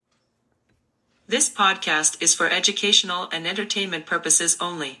This podcast is for educational and entertainment purposes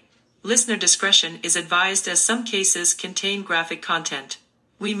only. Listener discretion is advised as some cases contain graphic content.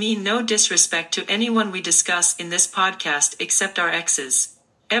 We mean no disrespect to anyone we discuss in this podcast except our exes.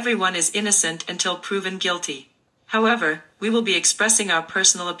 Everyone is innocent until proven guilty. However, we will be expressing our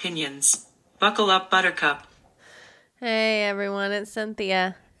personal opinions. Buckle up, Buttercup. Hey everyone, it's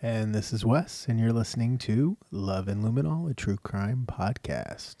Cynthia. And this is Wes, and you're listening to Love and Luminol, a true crime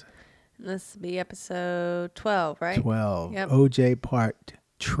podcast. This will be episode 12, right? 12. Yep. OJ Part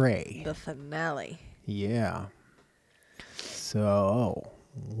Trey. The finale. Yeah. So,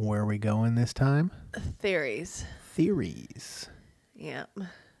 where are we going this time? Theories. Theories. Yep.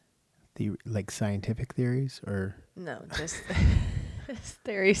 Like scientific theories, or? No, just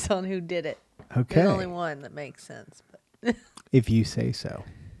theories on who did it. Okay. There's only one that makes sense. But if you say so.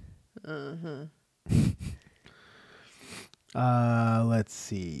 Let's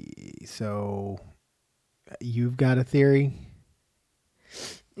see. So, you've got a theory?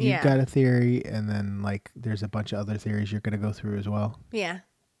 You've got a theory, and then, like, there's a bunch of other theories you're going to go through as well? Yeah.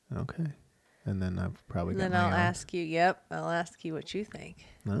 Okay. And then I've probably got then I'll ask you, I'll ask you what you think.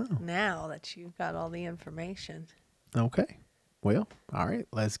 Oh. Now that you've got all the information. Okay. Well, all right.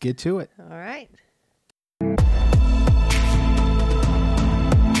 Let's get to it. All right.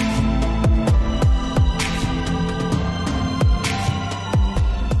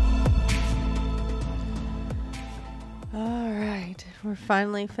 All right. We're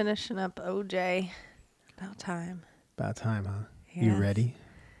finally finishing up OJ. About time. About time, huh? Yes. You ready?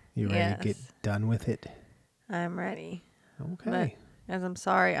 You ready Yes. to get done with it? I'm ready. Okay. But as I'm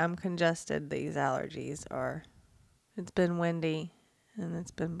sorry, I'm congested. These allergies are. It's been windy, and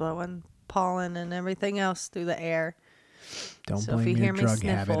it's been blowing pollen and everything else through the air. Don't So if blame you hear your me drug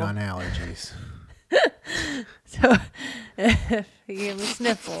sniffle- habit on allergies. So if you hear me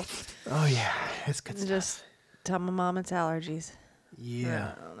sniffle, Oh, yeah. That's good stuff. just tell my mom it's allergies.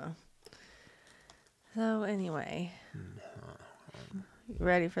 Yeah. I don't know. So anyway, you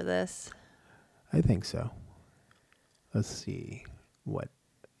ready for this? I think so. Let's see what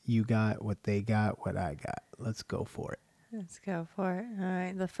you got, what they got, what I got. Let's go for it. Let's go for it. All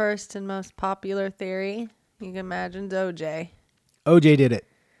right. The first and most popular theory you can imagine is OJ. OJ did it.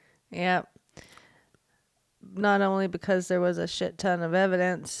 Yep. Not only because there was a shit ton of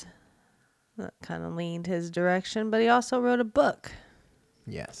evidence that kind of leaned his direction, but he also wrote a book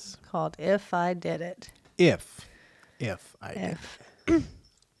Yes. called If I Did It. If I did. If.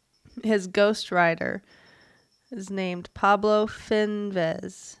 His ghostwriter is named Pablo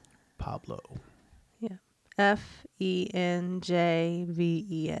Finvez. Pablo. Yeah. Fenjves.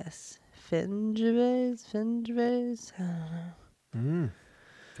 Finvez? I don't know.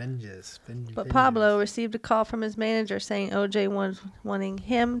 Finges. But Pablo received a call from his manager saying OJ was wanting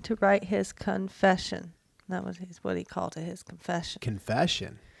him to write his confession. That was what he called it, his confession.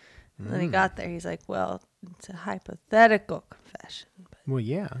 Confession. And then he got there, he's like, well, it's a hypothetical confession. But Well,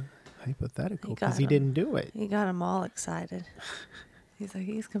 yeah. Hypothetical, He got because he him. didn't do it. he got him all excited. He's like,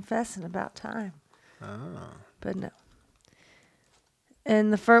 he's confessing about time. Oh. But no.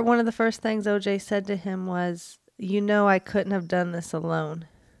 And one of the first things OJ said to him was, you know I couldn't have done this alone.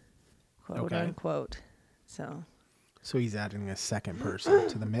 Quote unquote. So So he's adding a second person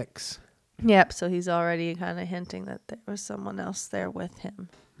to the mix. yep, so he's already kind of hinting that there was someone else there with him.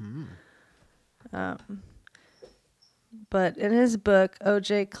 But in his book,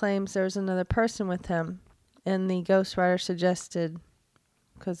 OJ claims there's another person with him, and the ghostwriter suggested,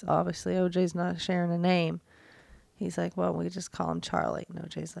 because obviously OJ's not sharing a name, he's like, well, we just call him Charlie. And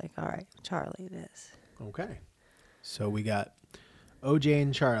OJ's like, all right, Charlie it is. Okay. So we got OJ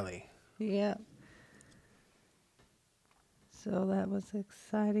and Charlie. Yeah. So that was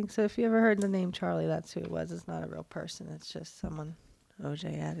exciting. So if you ever heard the name Charlie, that's who it was. It's not a real person. It's just someone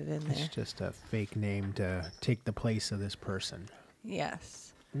OJ added in there. It's just a fake name to take the place of this person.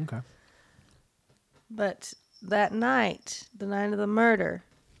 Yes. Okay. But that night, the night of the murder,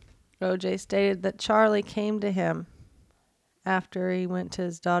 OJ stated that Charlie came to him after he went to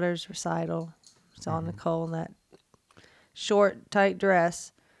his daughter's recital. Saw Nicole in that short, tight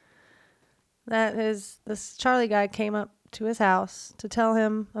dress. This Charlie guy came up to his house to tell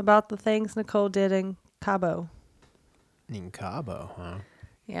him about the things Nicole did in Cabo. In Cabo, huh?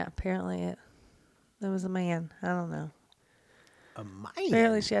 Yeah, apparently it was a man. I don't know. A man?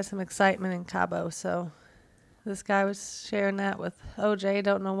 Apparently she had some excitement in Cabo, so this guy was sharing that with OJ.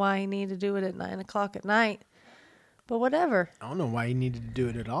 Don't know why he needed to do it at 9 o'clock at night, but whatever. I don't know why he needed to do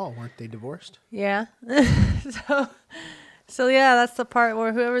it at all. Weren't they divorced? Yeah. So yeah, that's the part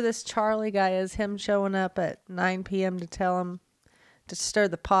where whoever this Charlie guy is, him showing up at 9 p.m. to to stir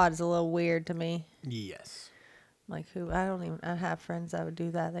the pot is a little weird to me. Yes. Like I have friends that would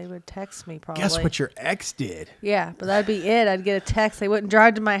do that. They would text me probably. Guess what your ex did? Yeah, but that'd be it. I'd get a text. They wouldn't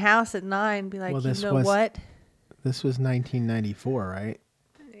drive to my house at 9 and be like, Well, you know what? This was 1994, right?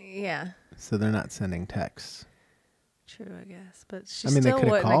 Yeah. So they're not sending texts. True, I guess. But she I mean, still they could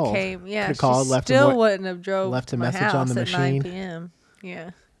have wouldn't called. have came. Yeah, Could've she called, left a still wouldn't have drove left to a my message house on the at 9 machine. p.m.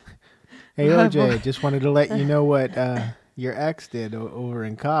 Yeah. Hey, OJ, just wanted to let you know what your ex did over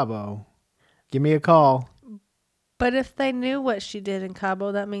in Cabo. Give me a call. But if they knew what she did in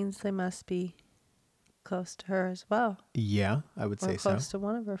Cabo, that means they must be close to her as well. Yeah, I would say Or so. close to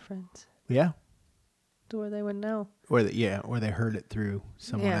one of her friends. Yeah. To where they would know. Or they heard it through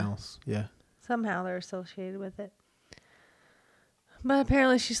someone else. Yeah. Somehow they're associated with it. But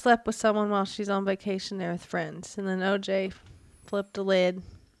apparently she slept with someone while she's on vacation there with friends. And then OJ flipped a lid,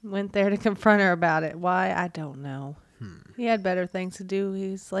 went there to confront her about it. Why? I don't know. He had better things to do. He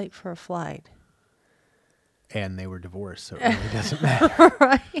was late for a flight. And they were divorced, so it really doesn't matter.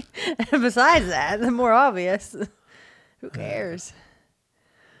 Right? And besides that, the more obvious. Who cares?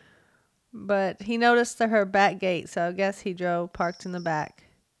 But he noticed her back gate, so I guess he parked in the back.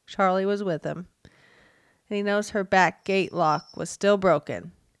 Charlie was with him. And he noticed her back gate lock was still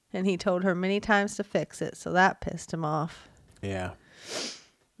broken. And he told her many times to fix it, so that pissed him off. Yeah.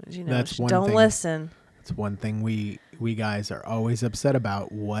 But, that's one thing. Don't listen. It's one thing we guys are always upset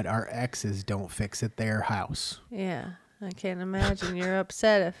about, what our exes don't fix at their house. Yeah. I can't imagine you're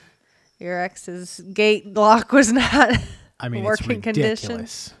upset if your ex's gate lock was not working it's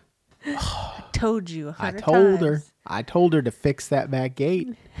ridiculous. Condition. I told you 100 times. I told her to fix that back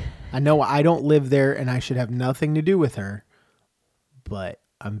gate. I know I don't live there and I should have nothing to do with her, but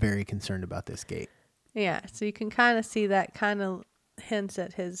I'm very concerned about this gate. Yeah, so you can kind of see that kind of hints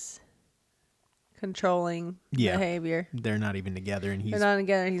at his controlling behavior. They're not even together, and they're not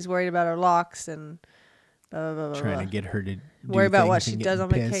together. He's worried about her locks and blah, blah, blah, trying to get her to worry about what she does on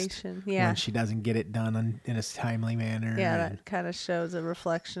vacation. Yeah, when she doesn't get it done in a timely manner. Yeah, that kind of shows a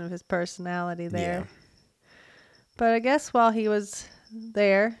reflection of his personality there. Yeah. But I guess while he was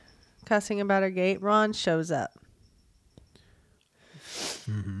there cussing about her gate, Ron shows up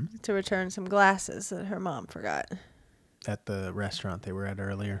to return some glasses that her mom forgot at the restaurant they were at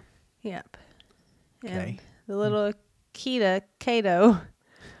earlier. Yep. Okay. And the little Kato.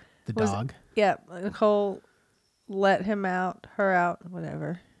 The dog. Yep. Nicole let her out,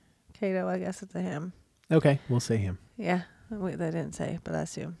 whatever. Kato, I guess it's a him. Okay, we'll say him. Yeah. They didn't say, but I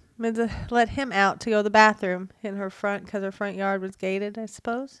assume. Let him out to go to the bathroom in her front because her front yard was gated, I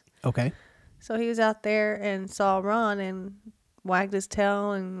suppose. Okay. So he was out there and saw Ron and wagged his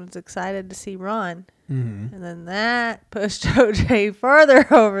tail and was excited to see Ron. Mm-hmm. And then that pushed OJ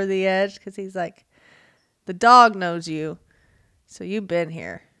further over the edge because he's like, the dog knows you, so you've been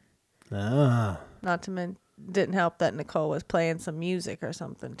here. Ah. Not to mention, didn't help that Nicole was playing some music or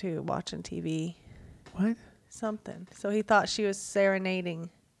something too, watching TV. What? Something. So he thought she was serenading,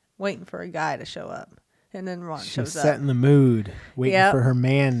 waiting for a guy to show up. And then Ron shows up. Setting the mood, waiting for her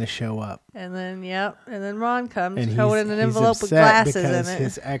man to show up. And then Ron comes holding an envelope with glasses in it.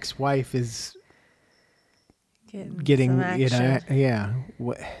 His ex-wife is getting some action. Yeah.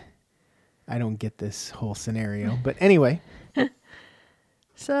 I don't get this whole scenario, but anyway.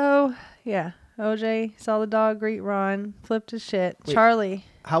 So, yeah. OJ saw the dog greet Ron, flipped his shit. Wait, Charlie.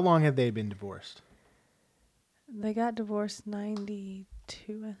 How long have they been divorced? They got divorced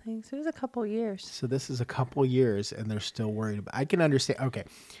 92, I think. So it was a couple years. So this is a couple years and they're still worried about. I can understand. Okay.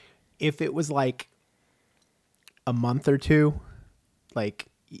 If it was like a month or two, like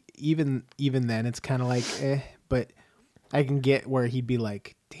even then it's kind of like, but I can get where he'd be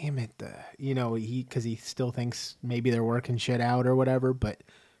like, damn it. Cause he still thinks maybe they're working shit out or whatever, but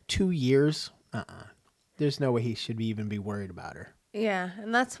 2 years, there's no way he should even be worried about her. Yeah,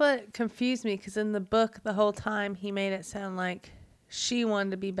 and that's what confused me because in the book, the whole time he made it sound like she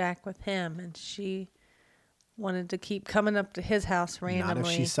wanted to be back with him and she wanted to keep coming up to his house randomly. Not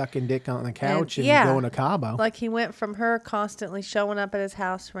if she's sucking dick on the couch and going to Cabo. Like he went from her constantly showing up at his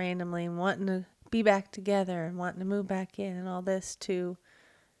house randomly and wanting to be back together and wanting to move back in and all this to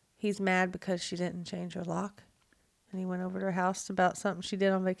he's mad because she didn't change her lock. And he went over to her house about something she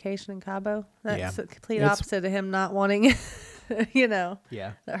did on vacation in Cabo. That's the complete opposite of him not wanting, Yeah.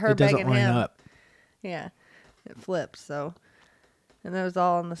 That her it doesn't begging line him. up. Yeah. It flipped. So, and that was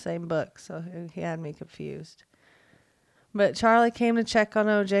all in the same book. So he had me confused. But Charlie came to check on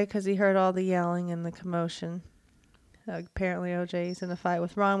OJ because he heard all the yelling and the commotion. Apparently OJ's in a fight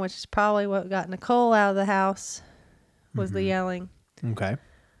with Ron, which is probably what got Nicole out of the house was the yelling. Okay.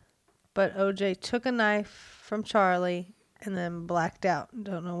 But OJ took a knife from Charlie and then blacked out.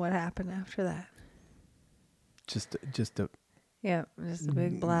 Don't know what happened after that. Just a Yeah, just a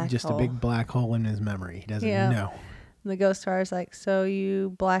big black just hole. a big black hole in his memory. He doesn't Yeah. know. And the ghost rider's like, so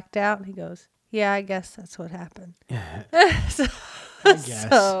you blacked out? And he goes, yeah, I guess that's what happened. so, I guess.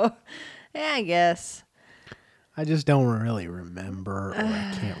 So, yeah, I guess. I just don't really remember, or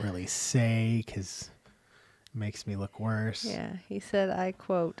I can't really say because it makes me look worse. Yeah, he said, I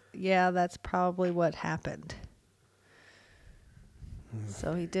quote, yeah, that's probably what happened.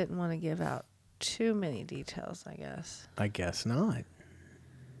 So he didn't want to give out too many details, I guess. I guess not.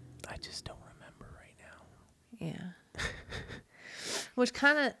 I just don't remember right now. Yeah. Which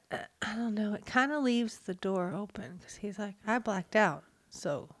kind of, I don't know, it kind of leaves the door open because he's like, I blacked out.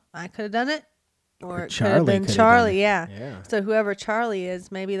 So I could have done it. Or it could have been Charlie. Yeah. So whoever Charlie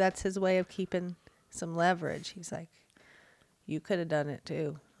is, maybe that's his way of keeping some leverage. He's like, you could have done it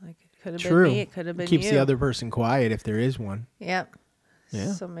too. Like, it could have been me. It could have been Keeps you. the other person quiet if there is one. Yep.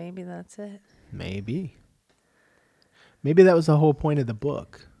 Yeah. So maybe that's it. Maybe that was the whole point of the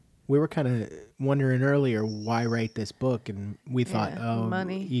book. We were kind of wondering earlier why write this book, and we thought,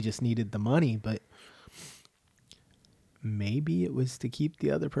 money. He just needed the money, but maybe it was to keep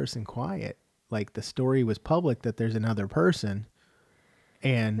the other person quiet. Like the story was public that there's another person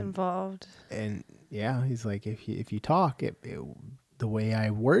and involved. And yeah, he's like, if you talk, the way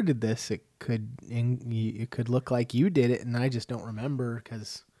I worded this, it could look like you did it, and I just don't remember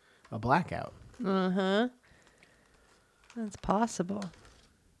because a blackout. That's possible.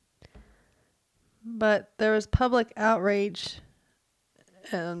 But there was public outrage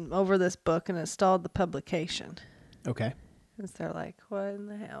over this book, and it stalled the publication. Okay. Because they're like, what in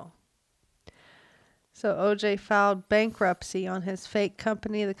the hell? So OJ filed bankruptcy on his fake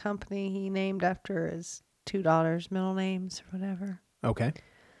company, the company he named after his $2 middle names or whatever. Okay.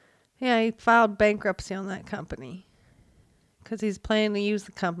 Yeah, he filed bankruptcy on that company because he's planning to use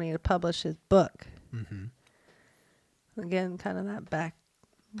the company to publish his book. Mm-hmm. Again, kind of that back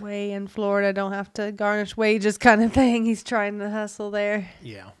way in Florida, don't have to garnish wages kind of thing. He's trying to hustle there.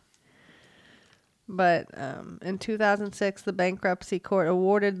 Yeah. But in 2006, the bankruptcy court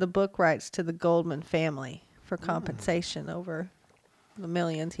awarded the book rights to the Goldman family for compensation over the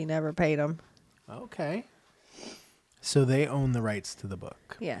millions he never paid them. Okay. So they own the rights to the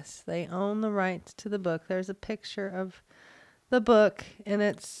book. Yes, they own the rights to the book. There's a picture of the book, and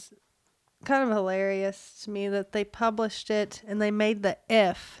it's kind of hilarious to me that they published it and they made the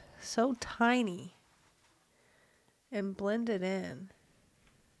F so tiny and blended in.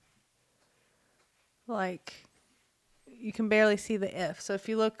 Like, you can barely see the if. So if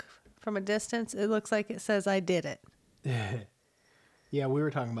you look from a distance, it looks like it says, I did it. Yeah, we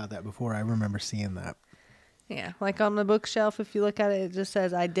were talking about that before. I remember seeing that. Yeah, like on the bookshelf, if you look at it, it just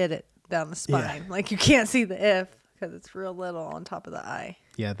says, I did it down the spine. Yeah. Like, you can't see the if because it's real little on top of the I.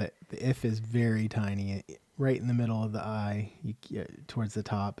 Yeah, the if is very tiny. Right in the middle of the I, towards the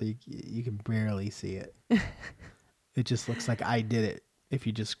top, you can barely see it. It just looks like I did it. If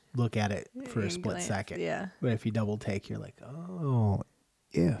you just look at it for a split second. Yeah. But if you double take, you're like, oh,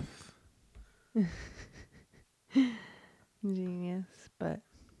 if. Genius. But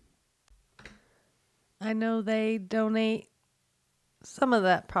I know they donate some of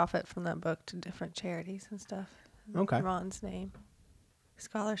that profit from that book to different charities and stuff. Okay. In Ron's name.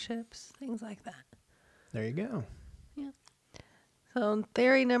 Scholarships, things like that. There you go. Yeah. So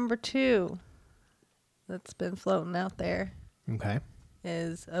theory number 2 that's been floating out there. Okay.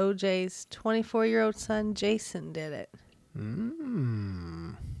 Is OJ's 24-year-old son, Jason, did it.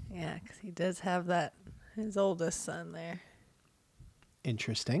 Yeah, because he does have his oldest son there.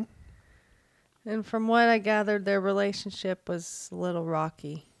 Interesting. And from what I gathered, their relationship was a little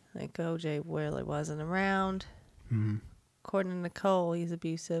rocky. Like, OJ really wasn't around. Mm-hmm. According to Nicole, he's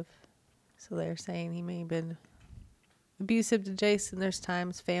abusive. So they're saying he may have been abusive to Jason. There's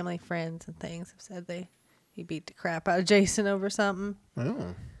times family, friends, and things have said he beat the crap out of Jason over something.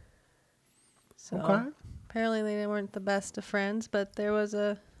 Oh. So okay. Apparently they weren't the best of friends, but there was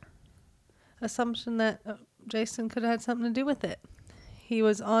a assumption that Jason could have had something to do with it. He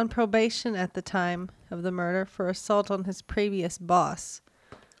was on probation at the time of the murder for assault on his previous boss.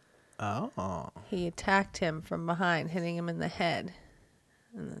 Oh. He attacked him from behind, hitting him in the head,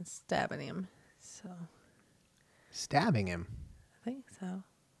 and then stabbing him. So. Stabbing him? I think so.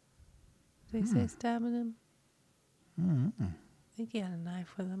 Did he say stabbing him? Mm-hmm. I think he had a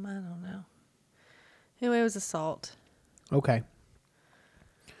knife with him. I don't know. Anyway, it was assault. Okay.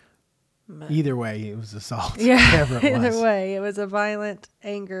 But either way, it was assault. Yeah, Whatever it was. either way, it was a violent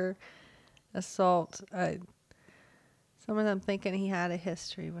anger assault. Some of them thinking he had a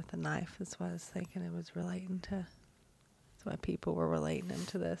history with a knife. That's what I was thinking. It was relating to That's why people were relating him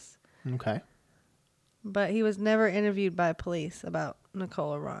to this. Okay. But he was never interviewed by police about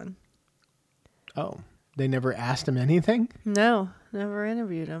Nicole or Ron. Oh, they never asked him anything? No, never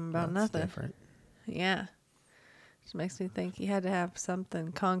interviewed him about That's nothing. different. Yeah. Which makes me think he had to have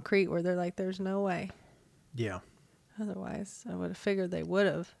something concrete where they're like, there's no way. Yeah. Otherwise, I would have figured they would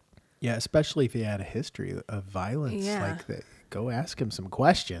have. Yeah, especially if he had a history of violence Yeah. like that. Go ask him some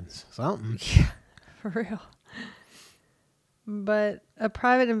questions. Something. Yeah, for real. But a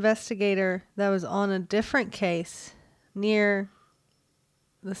private investigator that was on a different case near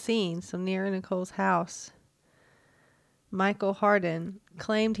the scene, so near Nicole's house, Michael Hardin,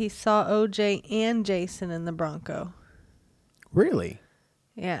 claimed he saw OJ and Jason in the Bronco. Really?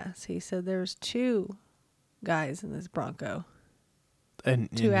 Yes, he said there was 2 guys in this Bronco. And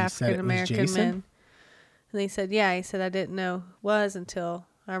 2 he said African it was American Jason? men. And he said, yeah, he said, I didn't know who it was until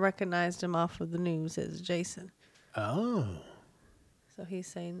I recognized him off of the news as Jason. Oh, So he's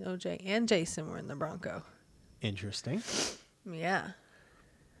saying OJ and Jason were in the Bronco. interesting. Yeah.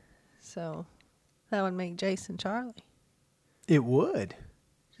 So that would make Jason Charlie. It would.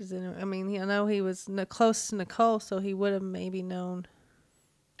 I mean, I know he was close to Nicole, so he would have maybe known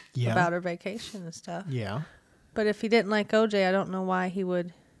Yeah. about her vacation and stuff. Yeah. But if he didn't like OJ, I don't know why he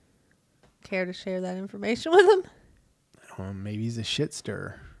would care to share that information with him. Maybe he's a shit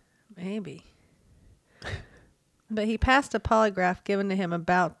stirrer. Maybe. But he passed a polygraph given to him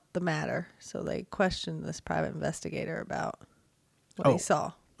about the matter. So they questioned this private investigator about what Oh. he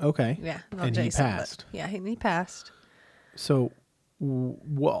saw. Okay. Yeah. Not And Jason, he but- passed. Yeah, he passed. So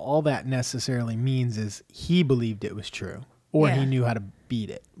what all that necessarily means is he believed it was true, or Yeah. he knew how to beat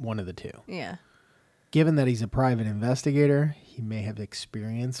it, one of the two. Yeah. Given that he's a private investigator, he may have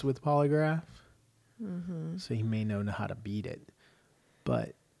experience with polygraph, so he may know how to beat it.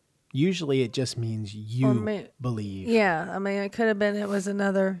 But usually it just means you believe Yeah, I mean, it could have been it was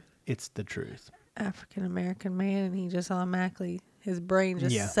another it's the truth. African American man, and he just automatically, his brain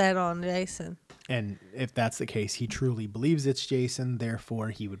just Yeah. set on Jason. And if that's the case, he truly believes it's Jason, therefore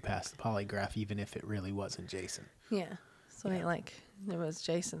he would pass the polygraph even if it really wasn't Jason. Yeah. So it ain't like it was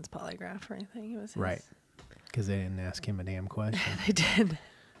Jason's polygraph or anything. It was his. Right. Because they didn't ask him a damn question. They did.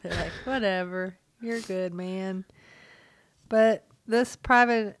 They're like, whatever, you're good, man. But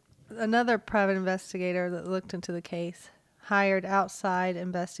another private investigator that looked into the case hired outside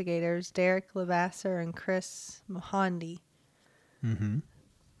investigators Derek Levasseur and Chris Mohandi Mm-hmm.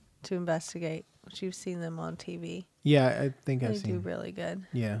 to investigate, which you've seen them on TV. Yeah, I think They I've do seen. really good.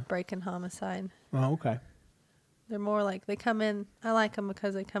 Yeah. Breaking homicide. Oh, okay. They're more like, they come in, I like them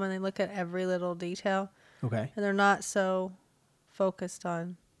because they come in, they look at every little detail, Okay. and they're not so focused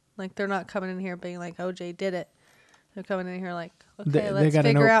on, like, they're not coming in here being like, OJ did it. They're coming in here like, okay, They let's got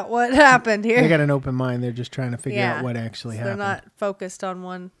an figure out what happened here. They got an open mind. They're just trying to figure out what actually So happened. they're not focused on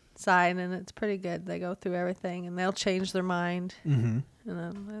one side, and it's pretty good. They go through everything, and they'll change their mind, Mm-hmm.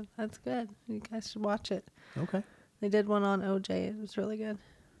 and that's good. You guys should watch it. Okay. They did one on OJ. It was really good.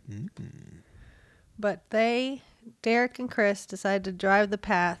 Mm-hmm. But Derek and Chris decided to drive the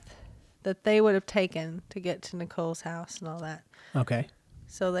path that they would have taken to get to Nicole's house and all that. Okay.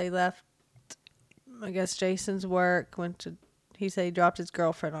 So they left, I guess, Jason's work, he said he dropped his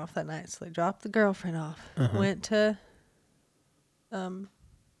girlfriend off that night. So they dropped the girlfriend off, went to,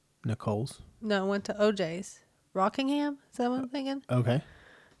 Nicole's. went to OJ's. Rockingham? Is that what I'm thinking? Okay.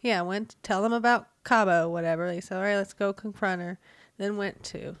 Yeah, went to tell them about Cabo, whatever. They said, all right, let's go confront her. Then went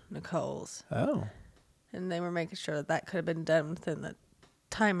to Nicole's. Oh. And they were making sure that could have been done within the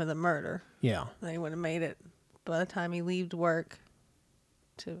time of the murder. Yeah. They would have made it by the time he left work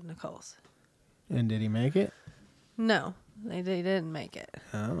to Nicole's. And did he make it? No, they didn't make it.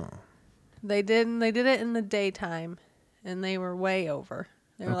 Oh. They didn't. They did it in the daytime, and they were way over.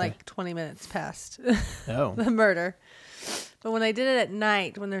 They were Okay. like 20 minutes past Oh. the murder. But when they did it at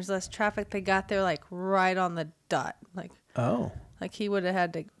night, when there's less traffic, they got there like right on the dot. Oh. Like he would have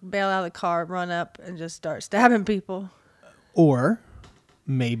had to bail out of the car, run up, and just start stabbing people. Or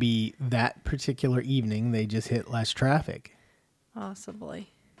maybe that particular evening they just hit less traffic.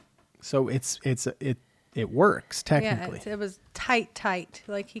 Possibly. So it works technically. Yeah, it was tight.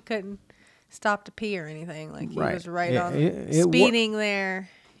 Like he couldn't stop to pee or anything. Like he Right. was right It- on it speeding there.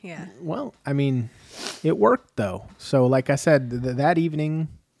 Yeah. Well, I mean, it worked though. So like I said, that evening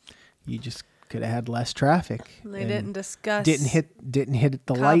you just could have had less traffic. And they and didn't discuss. didn't hit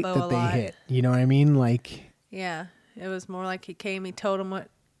the light Cabo that a they lot. hit. You know what I mean? Like, Yeah. It was more like he came, he told him what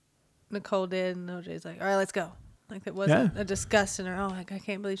Nicole did, and OJ's like, all right, let's go. Like it wasn't a disgusting or, oh, like, I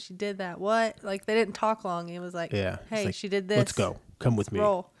can't believe she did that. What? Like they didn't talk long. It was like, yeah. it's hey, like, she did this. Let's go. Come with me.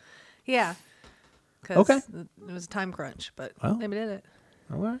 Roll. Yeah. 'Cause Okay. it was a time crunch, but Well. they did it.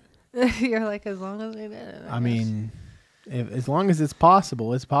 Okay. You're like, as long as they did it. I mean, as long as it's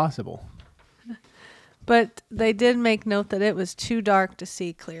possible, it's possible. But they did make note that it was too dark to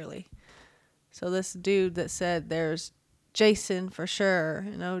see clearly. So this dude that said there's Jason for sure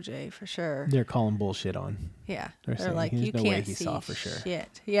and OJ for sure. They're calling bullshit on. Yeah. They're They're saying like, there's you no way can't he see saw for sure.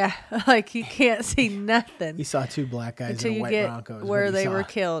 shit. Yeah. Like, you can't see nothing. He saw two black guys Until in a you white get Bronco. is what where he they saw. were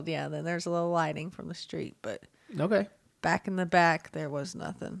killed. Yeah. Then there's a little lighting from the street. But Okay. back in the back, there was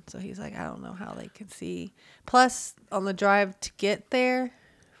nothing. So he's like, I don't know how they can see. Plus, on the drive to get there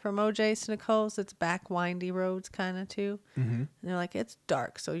from OJ's to Nicole's, it's back windy roads kind of too. Mm-hmm. And they're like, it's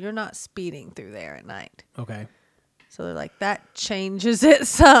dark, so you're not speeding through there at night. Okay. So they're like, that changes it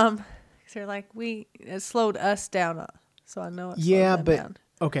some. So they're like, it slowed us down. So I know it slowed them down.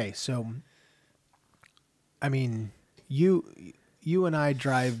 Okay, so I mean, you and I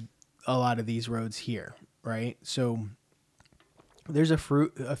drive a lot of these roads here, right? So there's a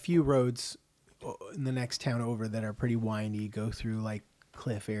few roads in the next town over that are pretty windy, go through like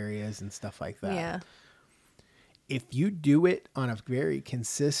cliff areas and stuff like that. Yeah. If you do it on a very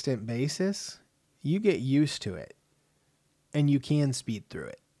consistent basis, you get used to it and you can speed through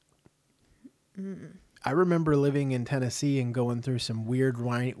it. I remember living in Tennessee and going through some weird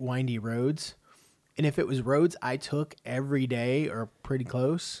windy roads. And if it was roads I took every day or pretty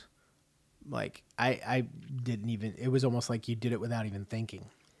close, like I didn't even, it was almost like you did it without even thinking.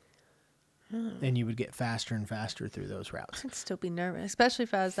 And you would get faster and faster through those routes. I'd still be nervous, especially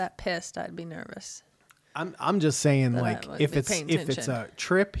if I was that pissed. I'd be nervous. I'm just saying, Then I like, wouldn't if be it's paying a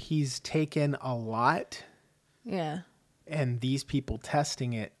trip he's taken a lot, Yeah. and these people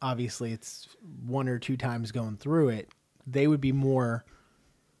testing it, obviously it's 1 or 2 times going through it, they would be more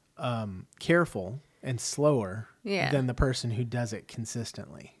careful and slower than the person who does it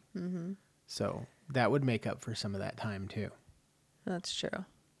consistently. Mm-hmm. So that would make up for some of that time too. That's true.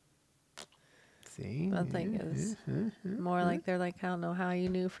 See, I think it's more like they're like, I don't know how you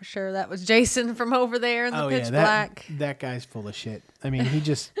knew for sure that was Jason from over there in the pitch black. That guy's full of shit. I mean, he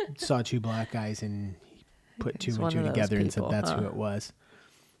just saw 2 black guys and he put 2 and 2 together and said that's who it was.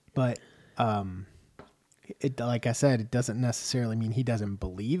 But it, like I said, it doesn't necessarily mean he doesn't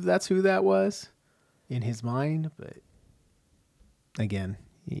believe that's who that was in his mind. But again,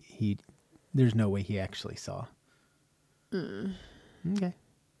 he there's no way he actually saw. Okay.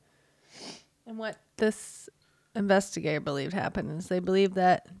 And what this investigator believed happened is they believed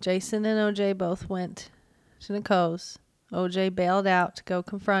that Jason and OJ both went to Nicole's. OJ bailed out to go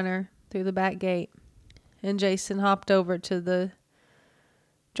confront her through the back gate. And Jason hopped over to the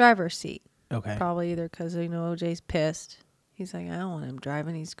driver's seat. Okay. Probably either because, OJ's pissed. He's like, I don't want him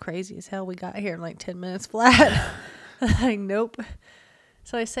driving. He's crazy as hell. We got here in like 10 minutes flat. Like, nope.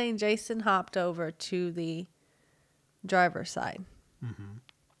 So he's saying Jason hopped over to the driver's side. Mm-hmm.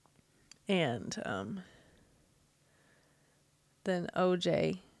 And then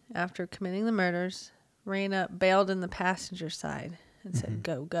OJ, after committing the murders, ran up, bailed in the passenger side and said,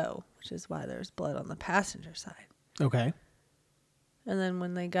 go, go, which is why there's blood on the passenger side. Okay. And then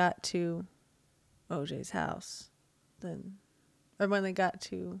when they got to OJ's house, when they got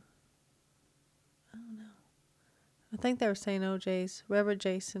to, I don't know. I think they were saying OJ's, wherever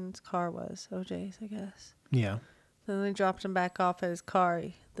Jason's car was, OJ's, I guess. Yeah. Then they dropped him back off at his car.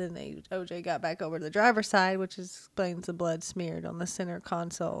 Then OJ got back over to the driver's side, which explains the blood smeared on the center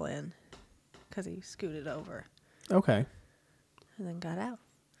console and because he scooted over. Okay. And then got out.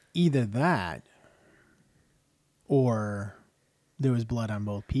 Either that or there was blood on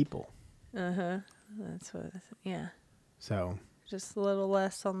both people. Uh-huh. That's what, yeah. So. Just a little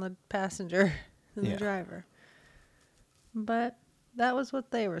less on the passenger than the driver. But that was what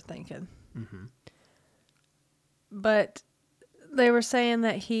they were thinking. Mm-hmm. But they were saying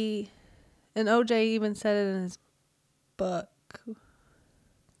that and OJ even said it in his book,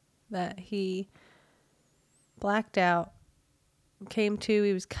 that he blacked out, came to,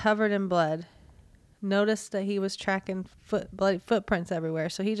 he was covered in blood, noticed that he was tracking bloody footprints everywhere,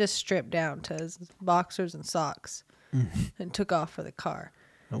 so he just stripped down to his boxers and socks and took off for the car.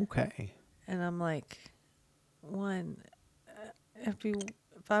 Okay. And I'm like,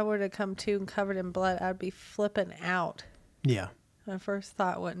 if I were to come to and covered in blood, I'd be flipping out. Yeah. My first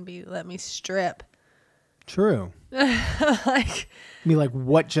thought wouldn't be, let me strip. True. Like,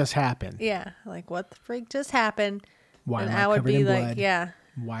 what just happened? Yeah. Like, what the freak just happened? Why and am I would be in like, blood? yeah.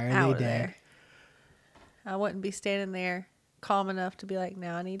 Why are they dead? There. I wouldn't be standing there calm enough to be like,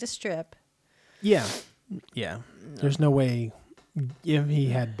 now I need to strip. Yeah. Yeah. No. There's no way if he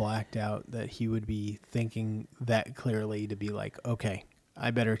had blacked out that he would be thinking that clearly to be like, okay,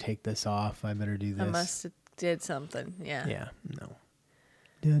 I better take this off. I better do this. I must have did something. Yeah. Yeah, no.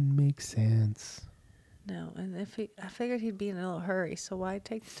 Doesn't make sense. No, and I figured he'd be in a little hurry, so why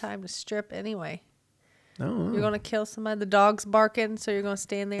take the time to strip anyway? No. You're going to kill somebody. The dog's barking, so you're going to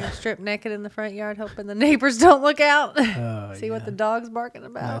stand there and strip naked in the front yard, hoping the neighbors don't look out. See what the dog's barking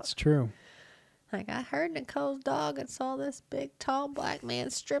about. That's true. Like, I heard Nicole's dog and saw this big, tall black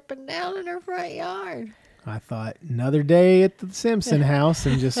man stripping down in her front yard. I thought another day at the Simpson house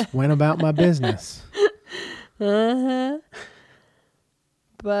and just went about my business. Uh-huh.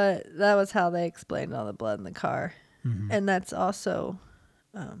 But that was how they explained all the blood in the car. Mm-hmm. And that's also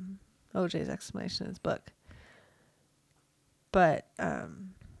OJ's explanation in his book. But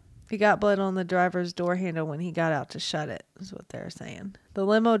he got blood on the driver's door handle when he got out to shut it, is what they're saying. The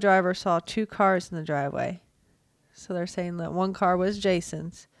limo driver saw 2 cars in the driveway. So they're saying that one car was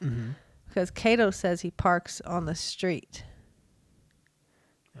Jason's. Mm-hmm. Because Cato says he parks on the street.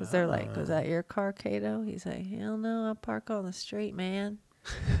 Because they're like, was that your car, Cato? He's like, hell no, I park on the street, man.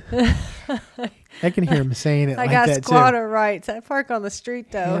 I can hear him saying it I like got that squatter rights. I park on the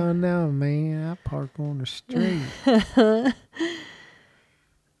street, too. though. Hell no, man. I park on the street.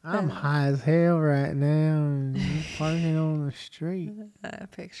 I'm high as hell right now and you're parking on the street. I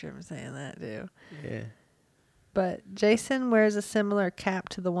picture him saying that, too. Yeah. But Jason wears a similar cap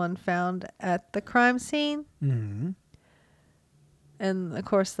to the one found at the crime scene. Mm-hmm. And, of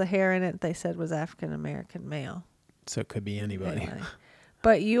course, the hair in it, they said, was African-American male. So it could be anybody.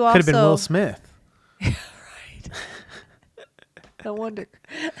 But you also... Could have been Will Smith. Right. No wonder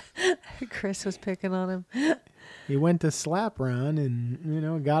Chris was picking on him. He went to slap Ron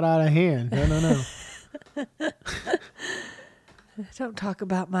and, got out of hand. I don't know. Don't talk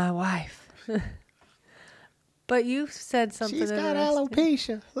about my wife. But you said something She's got interesting.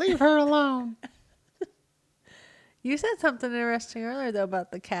 alopecia. Leave her alone. You said something interesting earlier, though,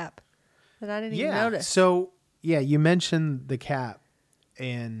 about the cap that I didn't even notice. So, you mentioned the cap,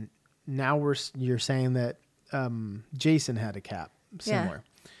 and now you're saying that Jason had a cap similar.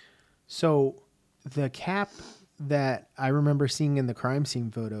 Yeah. So, the cap that I remember seeing in the crime scene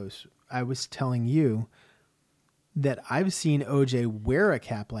photos, I was telling you that I've seen OJ wear a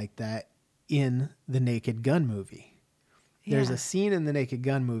cap like that in the Naked Gun movie. Yeah. There's a scene in the Naked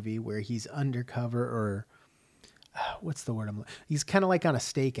Gun movie where he's undercover, or what's the word? He's kind of like on a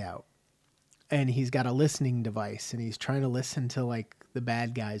stakeout, and he's got a listening device, and he's trying to listen to like the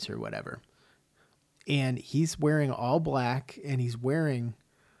bad guys or whatever. And he's wearing all black, and he's wearing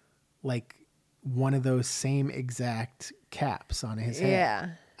like one of those same exact caps on his head. Yeah.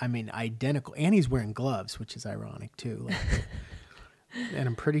 I mean, identical. And he's wearing gloves, which is ironic too. Like, and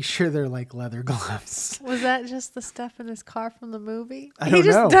I'm pretty sure they're like leather gloves. Was that just the stuff in his car from the movie? I don't know. He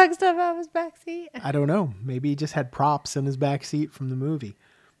just dug stuff out of his backseat? I don't know. Maybe he just had props in his backseat from the movie.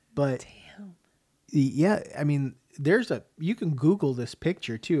 But damn. Yeah, I mean, you can Google this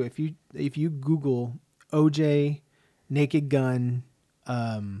picture too. If you Google OJ Naked Gun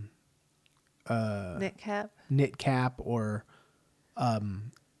knit cap or I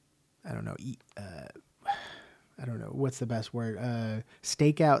don't know, I don't know what's the best word,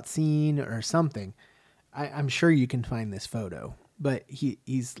 stakeout scene or something. I'm sure you can find this photo, but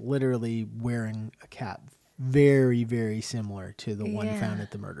he's literally wearing a cap very, very similar to the one found at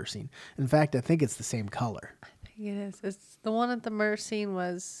the murder scene. In fact, I think it's the same color. I think it is. It's the one at the murder scene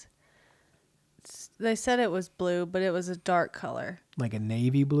they said it was blue, but it was a dark color. Like a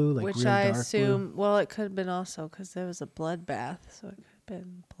navy blue, like which real I dark assume, blue? well, it could have been also because there was a bloodbath, so it could have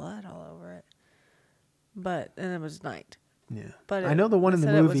been blood all over it. And it was night. Yeah. But I know the one in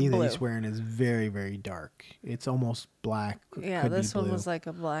the movie that he's wearing is very, very dark. It's almost black. Yeah, this one was like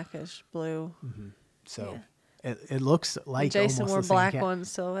a blackish blue. Mm-hmm. So it looks like Jason almost wore the same black cap.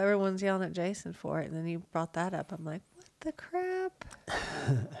 ones, so everyone's yelling at Jason for it. And then you brought that up. I'm like, what the crap?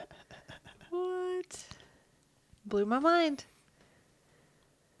 What? Blew my mind.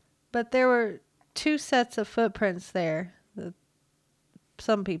 But there were 2 sets of footprints there that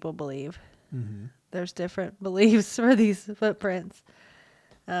some people believe. Mm-hmm. There's different beliefs for these footprints.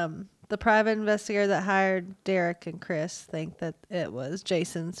 The private investigator that hired Derek and Chris think that it was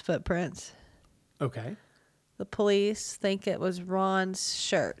Jason's footprints. Okay. The police think it was Ron's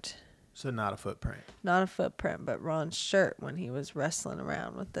shirt. So not a footprint. Not a footprint, but Ron's shirt when he was wrestling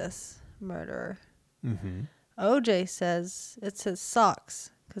around with this murderer. Mm-hmm. OJ says it's his socks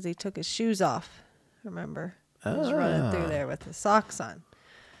because he took his shoes off. Remember? He was running through there with his socks on.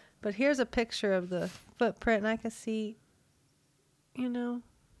 But here's a picture of the footprint, and I can see,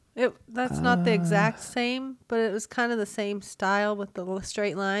 that's not the exact same, but it was kind of the same style with the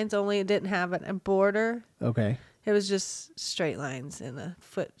straight lines, only it didn't have a border. Okay. It was just straight lines in a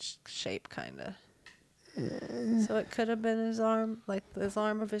foot shape, kind of. So it could have been his arm, like his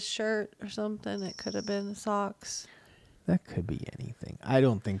arm of his shirt or something. It could have been socks. That could be anything. I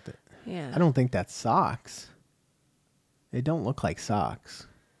don't think Yeah. that's socks. They don't look like socks.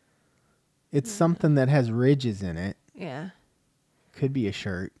 It's something that has ridges in it. Yeah. Could be a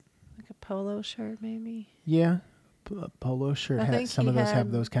shirt. Like a polo shirt, maybe. Yeah. A polo shirt I think some he of those have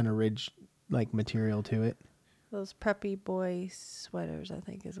had- those kind of ridge like material to it. Those preppy boy sweaters, I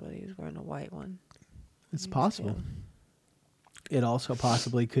think, is what he was wearing. A white one. It's He was possible. doing. It also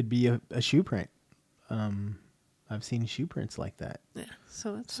possibly could be a shoe print. I've seen shoe prints like that. Yeah.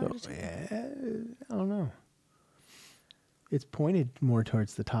 So it's So hard to tell. I don't know. It's pointed more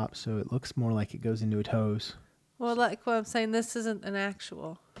towards the top, so it looks more like it goes into a toes. Well, like what I'm saying, this isn't an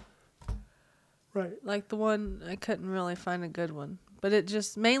actual. Right. Like the one, I couldn't really find a good one. But it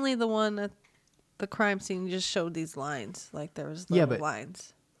just, mainly the one at the crime scene just showed these lines. Like there was Yeah, little but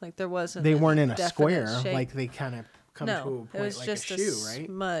lines. Like there wasn't They any weren't in a definite square. shape. Like they kind of come to a No, point it was like just a shoe, right?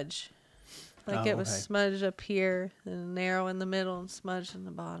 smudge. Like Oh, it was okay. smudged up here and narrow in the middle and smudged in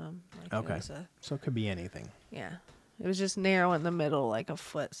the bottom. Like Okay. It was So it could be anything. yeah. It was just narrow in the middle like a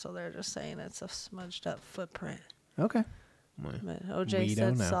foot. So they're just saying it's a smudged up footprint. Okay. But OJ We said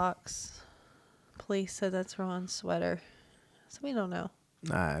don't know. socks. Police said that's Ron's sweater. So we don't know.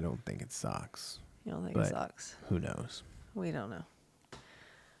 I don't think it's socks. You don't think But- it's socks? Who knows? We don't know.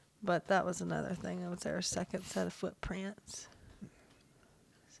 But that was another thing. That was their second set of footprints.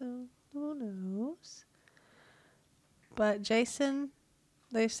 So who knows? But Jason,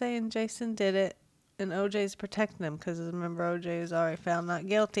 they're saying Jason did it, and OJ's protecting him because remember OJ is already found not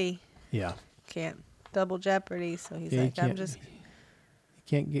guilty. Yeah. Can't double jeopardy. So he's Yeah, like, I'm just. You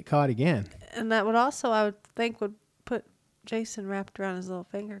can't get caught again. And that would also, I would think, would put Jason wrapped around his little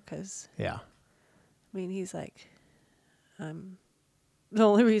finger because, Yeah. I mean, he's like, the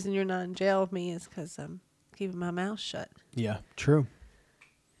only reason you're not in jail with me is because I'm keeping my mouth shut. Yeah. True.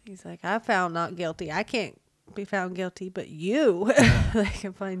 He's like, I found not guilty. I can't be found guilty, but you, they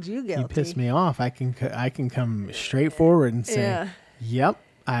can find you guilty. You piss me off. I can come straight forward and say, Yeah.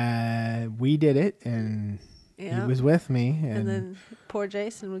 "Yep, we did it, and Yeah. he was with me." And then poor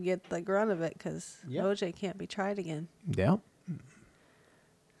Jason would get the grunt of it because Yep. OJ can't be tried again. Yep.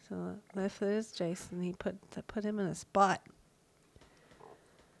 So if it is Jason, he put him in a spot.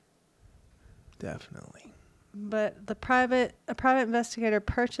 Definitely. But a private investigator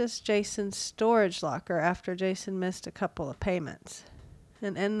purchased Jason's storage locker after Jason missed a couple of payments.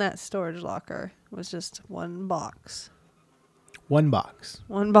 And in that storage locker was just one box. One box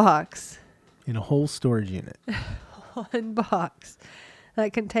One box. in a whole storage unit. One box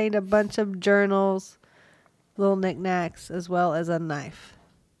that contained a bunch of journals, little knickknacks, as well as a knife.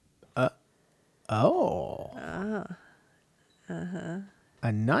 Oh.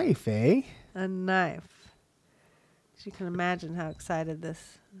 A knife, eh? A knife. So you can imagine how excited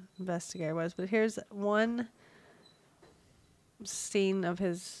this investigator was. But here's one scene of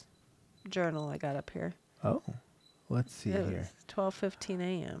his journal I got up here. Oh. Let's see It here. was 12:15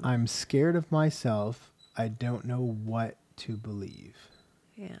 a.m. I'm scared of myself. I don't know what to believe.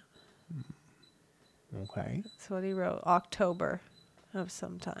 Yeah. Okay. That's what he wrote. October of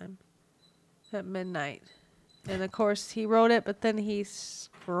some time at midnight. And of course he wrote it, but then he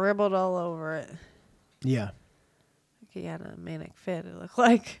scribbled all over it. Yeah. Like he had a manic fit, it looked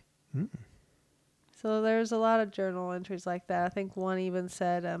like. Mm. So there's a lot of journal entries like that. I think one even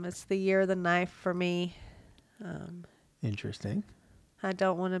said, it's the year of the knife for me. Interesting. I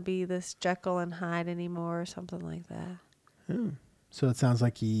don't want to be this Jekyll and Hyde anymore or something like that. So it sounds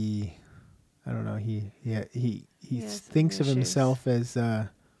like he has some thinks of issues. himself as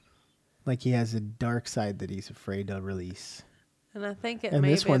like he has a dark side that he's afraid to release. And I think it And may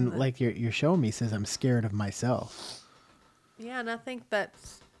this have one, been like you're showing me, says I'm scared of myself. yeah, and I think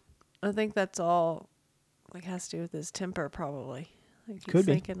that's all like has to do with his temper probably. Like he's Could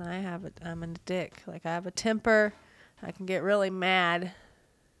be. thinking I'm a dick. Like I have a temper. I can get really mad.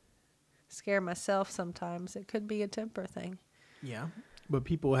 Scare myself sometimes. It could be a temper thing. Yeah. But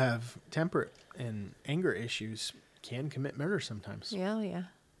people who have temper and anger issues can commit murder sometimes. Yeah, yeah.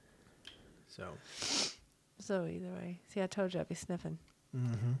 So either way. See, I told you I'd be sniffing.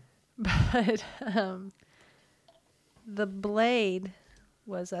 mm-hmm. But the blade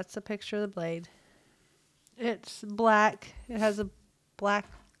that's a picture of the blade. It's black. It has a black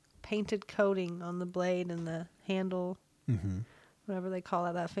painted coating on the blade and the handle, whatever they call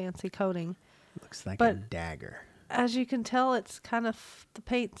it, that fancy coating. Looks like a But- dagger. As you can tell, it's kind of, the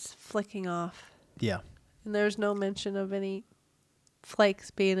paint's flicking off. Yeah. And there's no mention of any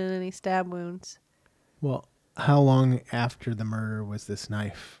flakes being in any stab wounds. Well, How long after the murder was this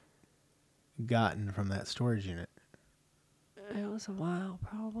knife gotten from that storage unit? It was a while,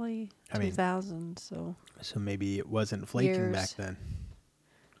 probably I mean, 2000. So maybe it wasn't flaking years. back then.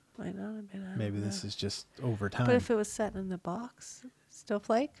 Might not have been. I Maybe don't this know. is just over time. But if it was set in the box, still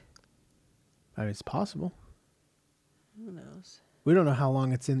flake? I mean, it's possible. Who knows? We don't know how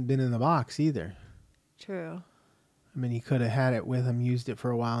long it's been in the box either. True. I mean, he could have had it with him, used it for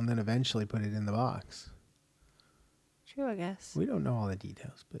a while, and then eventually put it in the box. True, I guess. We don't know all the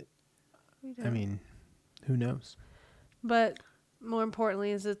details, but We I don't. mean, who knows? But more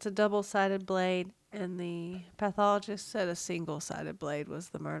importantly is it's a double-sided blade, and the pathologist said a single-sided blade was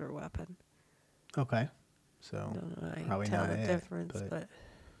the murder weapon. Okay. So, Don't know how you probably tell not the it, difference, but- but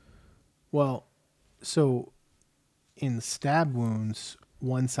well, so in stab wounds,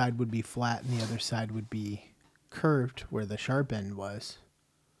 one side would be flat and the other side would be curved where the sharp end was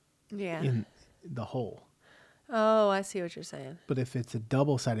yeah. in the hole. Oh, I see what you're saying. But if it's a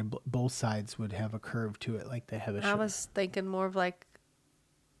double-sided, both sides would have a curve to it like they have a I sharp. was thinking more of like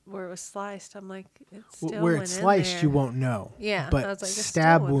where it was sliced. I'm like, it's still Where went it's in sliced, there. you won't know. Yeah, But I was like, it's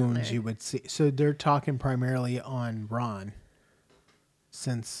stab still went in wounds, there. you would see. So they're talking primarily on Ron,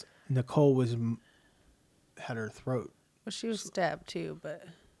 since Nicole had her throat. Well, she was stabbed too, but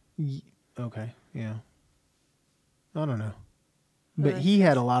Okay, yeah. I don't know. But I he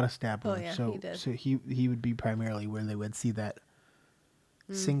had a lot of stab Oh, wounds, yeah, so he did. so he would be primarily where they would see that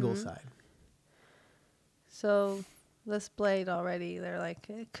single Mm-hmm. side. so this blade already, they're like,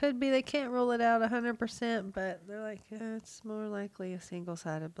 it could be, they can't rule it out 100%, but they're like, it's more likely a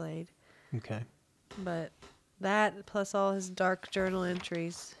single-sided blade. Okay. But that plus all his dark journal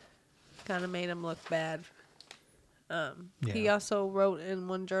entries kind of made him look bad. He Yeah. also wrote in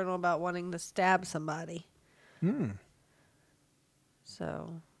one journal about wanting to stab somebody. Hmm.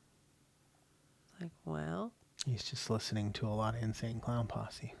 So, like, well. He's just listening to a lot of Insane Clown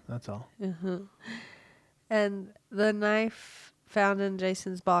Posse. That's all. And the knife found in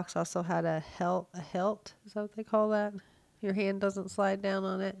Jason's box also had a hilt. Is that what they call that? Your hand doesn't slide down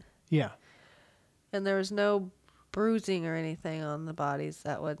on it. Yeah. And there was no bruising or anything on the bodies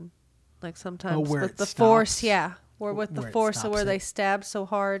that would, like sometimes where with it the force, stops? yeah. Or with the Where it force of stops where it. they stabbed so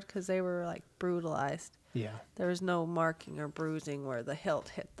hard because they were like brutalized. Yeah. There was no marking or bruising where the hilt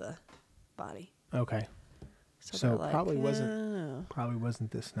hit the body. Okay. So, So they're like, probably wasn't- "Oh." Probably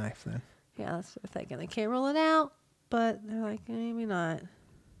wasn't this knife then. Yeah, that's what they're thinking. They can't rule it out, but they're like, maybe not.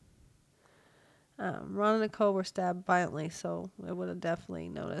 Ron and Nicole were stabbed violently, so they would have definitely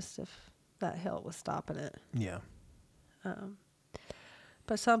noticed if that hilt was stopping it. Yeah.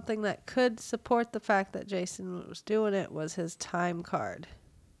 But something that could support the fact that Jason was doing it was his time card.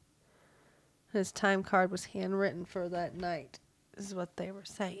 His time card was handwritten for that night, is what they were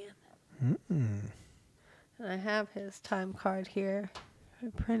saying. Mm-mm. And I have his time card here. I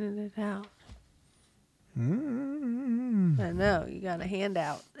printed it out. Mm-mm. I know, you got a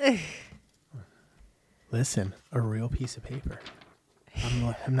handout. Listen, a real piece of paper.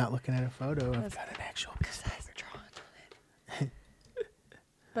 I'm not looking at a photo. I've got an actual piece of paper.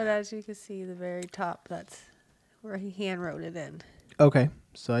 But as you can see, the very top, that's where he handwrote it in. Okay,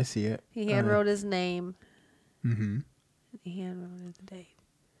 so I see it. He handwrote his name. Mm-hmm. He handwrote the date.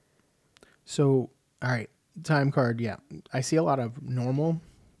 So, all right, time card. Yeah, I see a lot of normal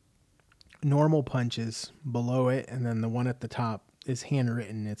punches below it, and then the one at the top is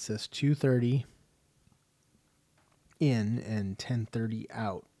handwritten. It says 2:30 in and 10:30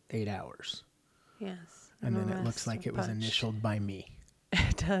 out, 8 hours. Yes. And then the it looks rest like are it was punched. initialed by me.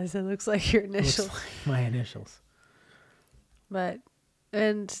 It does. It looks like your initials. Looks like my initials.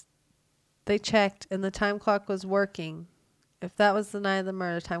 And they checked, and the time clock was working. If that was the night of the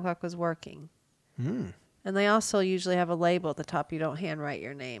murder, the time clock was working. Mm, And they also usually have a label at the top. You don't handwrite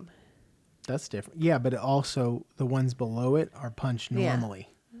your name. that's different. Yeah, but it also the ones below it are punched Yeah. normally.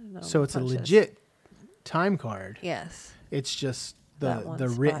 No So it's punches. a legit time card. Yes. It's just That one the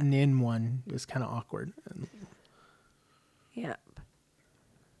spot. written in one is kind of awkward. Yep.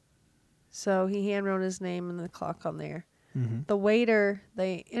 So he handwrote his name and the clock on there. Mm-hmm. The waiter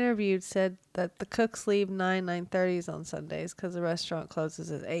they interviewed said that the cooks leave 9:30 on Sundays because the restaurant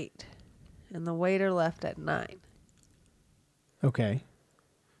closes at 8. And the waiter left at 9. Okay.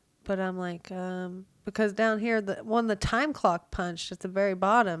 But I'm like, because down here, the time clock punched at the very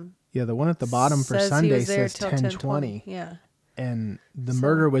bottom. Yeah, the one at the bottom for says he Sunday was there says till 10:20, Yeah. and the So-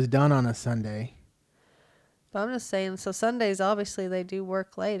 murder was done on a Sunday. But I'm just saying, so Sundays, obviously, they do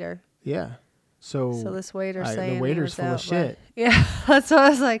work later. Yeah. So So this waiter's the saying he waiter's was full of out by- shit. Yeah, that's what I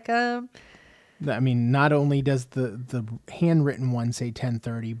was like, I mean, not only does the handwritten one say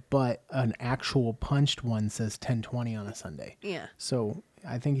 10:30, but an actual punched one says 10:20 on a Sunday. Yeah. So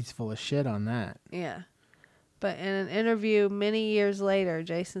I think he's full of shit on that. Yeah. But in an interview many years later,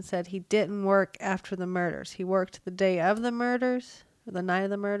 Jason said he didn't work after the murders. He worked the day of the murders, or the night of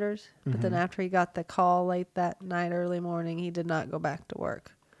the murders. But then after he got the call late that night, early morning, he did not go back to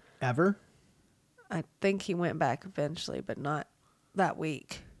work. Ever? I think he went back eventually, but not that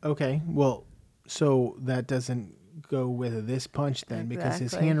week. Okay. Well, so that doesn't go with this punch then, because his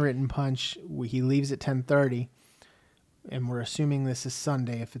Exactly. handwritten punch, he leaves at 10:30, and we're assuming this is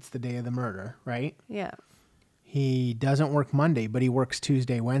Sunday if it's the day of the murder, right? Yeah. He doesn't work Monday, but he works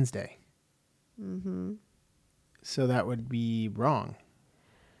Tuesday, Wednesday. Mm-hmm. So that would be wrong.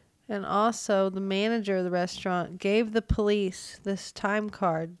 And also, the manager of the restaurant gave the police this time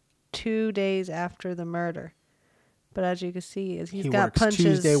card 2 days after the murder. But as you can see, he's He got works punches.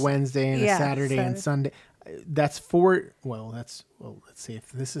 Tuesday, Wednesday, and a Yeah, Saturday and Sunday. That's four. Well, let's see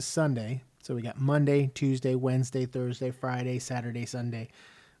if this is Sunday. So we got Monday, Tuesday, Wednesday, Thursday, Friday, Saturday, Sunday.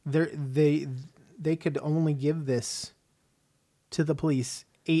 They could only give this to the police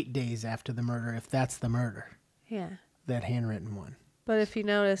 8 days after the murder, if that's the murder, Yeah. that handwritten one. But if you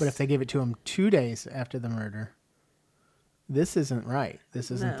notice, But if they gave it to him 2 days after the murder, this isn't right. This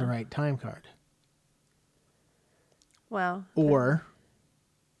isn't the No. right time card. well, Or,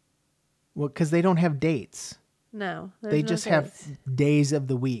 well, because they don't have dates. no, there's They no just dates. have days of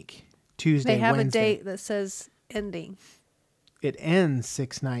the week. Tuesday, They have Wednesday. a date that says ending It ends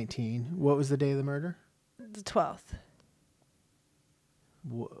 6/19. What was the day of the murder? the 12th.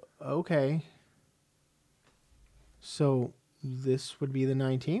 Okay. So this would be the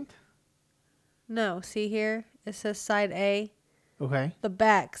 19th? No, see here it says side A. Okay. The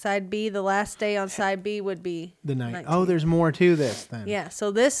back side B. The last day on side B would be The night. 19th. Oh, there's more to this then. Yeah, so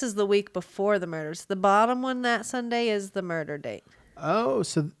this is the week before the murders. The bottom one that Sunday is the murder date. Oh,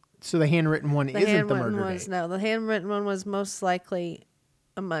 so the handwritten one The isn't the handwritten murder was date. no. The handwritten one was most likely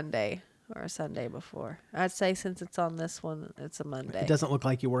a Monday or a Sunday before. I'd say since it's on this one, it's a Monday. It doesn't look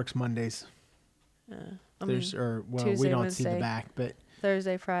like he works Mondays. I There's mean, we Tuesday, don't see the Wednesday. back, but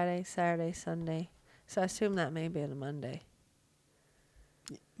Thursday, Friday, Saturday, Sunday. So I assume that may be on a Monday.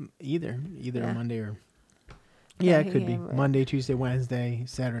 either Yeah. Monday or Yeah, it could be right. Monday, Tuesday, Wednesday,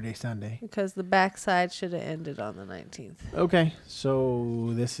 Saturday, Sunday. Because the backside should have ended on the 19th. Okay, so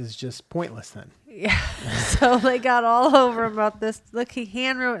this is just pointless then. Yeah. So they got all over him about this. Look, he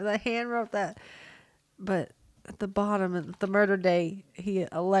hand wrote that. But at the bottom of the murder day, he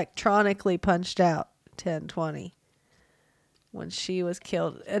electronically punched out 10:20 when she was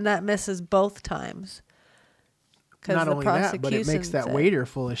killed. And that misses both times. 'Cause Not the only that, but it makes prosecution that said- waiter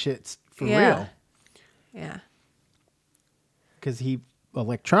full of shit for Yeah. real. Yeah. Because he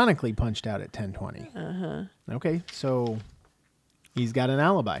electronically punched out at 10:20. Uh-huh. Okay, so he's got an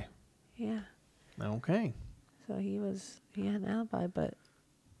alibi. Yeah. Okay. So he had an alibi, but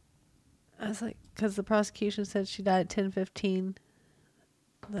I was like, because the prosecution said she died at 10:15.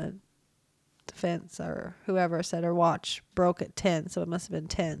 The defense or whoever said her watch broke at 10, so it must have been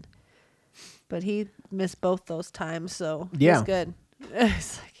 10. But he missed both those times, so he Yeah. was good.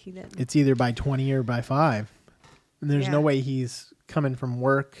 It's like he didn't. It's either by 20 or by 5. And there's no Yeah. way he's coming from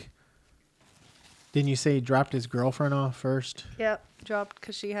work. Didn't you say he dropped his girlfriend off first? Yep, dropped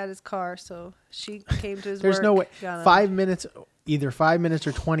because she had his car, so she came to his There's work. no way. got him. 5 minutes, either 5 minutes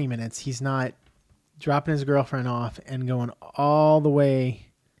or 20 minutes, he's not dropping his girlfriend off and going all the way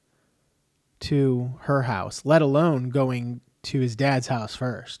to her house, let alone going to his dad's house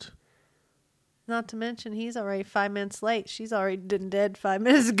first. Not to mention, he's already 5 minutes late. She's already been dead 5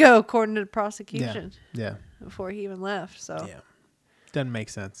 minutes ago, according to the prosecution, Yeah. before he even left. So Yeah. Doesn't make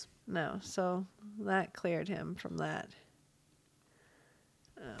sense. no, so that cleared him from that.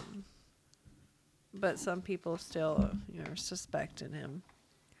 But some people still, are suspecting him.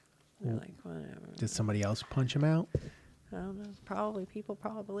 They're like, whatever. Did somebody else punch him out? I don't know. Probably people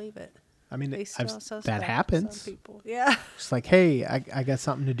probably believe it. I mean, They still suspect that happens. Some people, yeah. It's like, hey, I got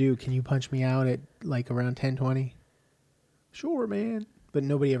something to do. Can you punch me out at like around 10:20? Sure, man. But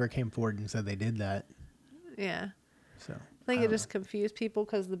nobody ever came forward and said they did that. Yeah. So I think it just confused people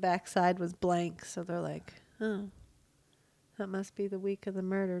because the backside was blank. So they're like, oh, that must be the week of the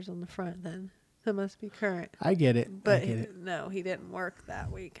murders on the front then. That must be current. I get it. But I get it. no, he didn't work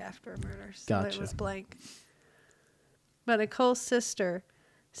that week after murder. So Gotcha. it was blank. But Nicole's sister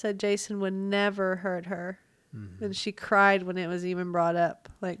said Jason would never hurt her. Mm-hmm. And she cried when it was even brought up.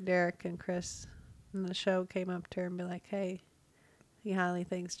 Like Derek and Chris in the show came up to her and be like, hey, he highly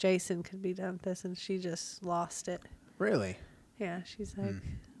thinks Jason could be done with this. And she just lost it. Really? Yeah, she's like,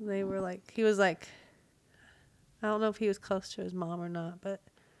 they were like, he was like, I don't know if he was close to his mom or not, but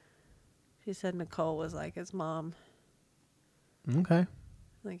she said Nicole was like his mom. Okay.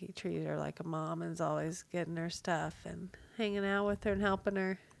 Like he treated her like a mom and was always getting her stuff and hanging out with her and helping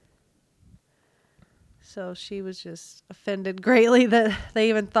her. So she was just offended greatly that they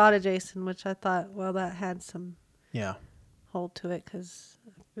even thought of Jason, which I thought, well, that had some hold to it because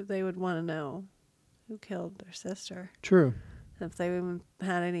they would want to know who killed their sister. True. If they even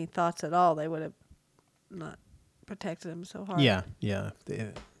had any thoughts at all, they would have not protected him so hard. Yeah.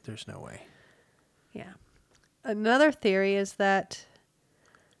 There's no way. Yeah. Another theory is that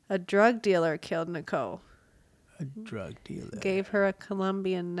a drug dealer killed Nicole. A drug dealer. Gave her a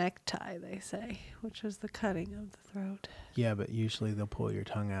Colombian necktie, they say, which was the cutting of the throat. Yeah, but usually they'll pull your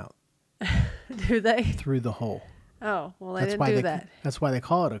tongue out. Do they? Through the hole. Oh, well, they didn't do that. That's why they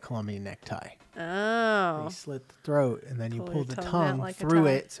call it a Colombian necktie. Oh. They slit the throat, and then you pull the tongue like through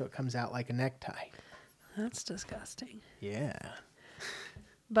it so it comes out like a necktie. That's disgusting. Yeah.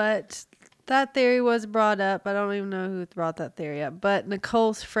 But that theory was brought up. I don't even know who brought that theory up. But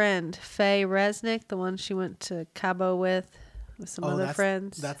Nicole's friend, Faye Resnick, the one she went to Cabo with some other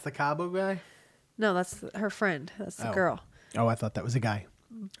friends. That's the Cabo guy? No, that's her friend. That's the girl. Oh, I thought that was a guy.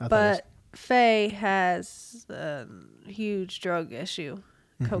 But Faye has a huge drug issue,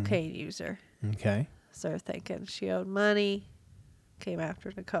 cocaine user. Okay. So they're thinking she owed money, came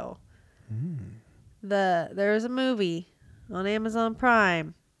after Nicole. There's a movie on Amazon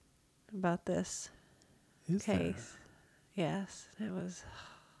Prime about this case. Yes, it was.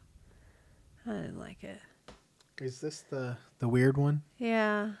 I didn't like it. Is this the weird one?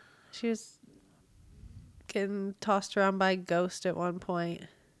 Yeah, she was getting tossed around by a ghost at one point.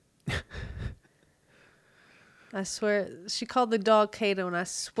 I swear, she called the dog Kato, and I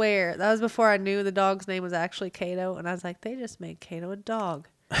swear, that was before I knew the dog's name was actually Kato, and I was like, they just made Kato a dog.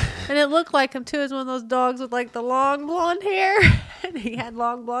 And it looked like him, too. It was one of those dogs with, like, the long blonde hair. And he had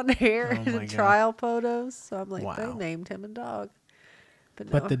long blonde hair in the trial photos. So I'm like, they named him a dog.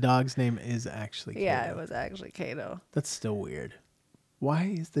 But the dog's name is actually Kato. Yeah, it was actually Kato. That's still weird.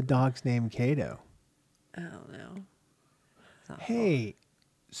 Why is the dog's name Kato? I don't know. Hey,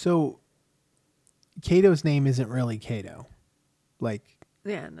 so Kato's name isn't really Kato. Like,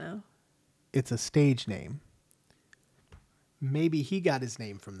 yeah, no. It's a stage name. Maybe he got his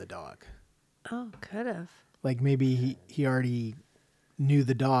name from the dog. Oh, could have. Like maybe he already knew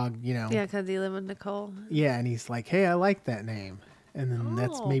the dog, you know. Yeah, because he lived with Nicole. Yeah, and he's like, hey, I like that name. And then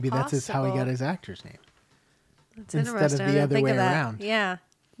that's how he got his actor's name. That's instead interesting. of the other way around. Yeah,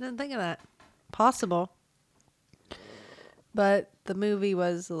 I didn't think of that. Possible. But the movie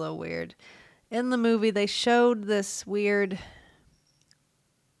was a little weird. In the movie, they showed this weird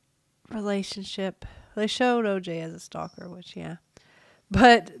relationship. They showed OJ as a stalker, which, yeah.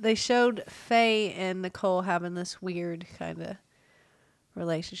 But they showed Faye and Nicole having this weird kind of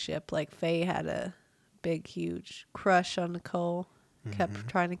relationship. Like, Faye had a big, huge crush on Nicole. Kept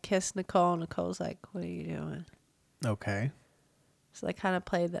trying to kiss Nicole. Nicole's like, what are you doing? Okay. So they kind of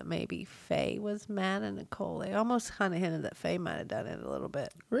played that maybe Faye was mad at Nicole. They almost kind of hinted that Faye might have done it a little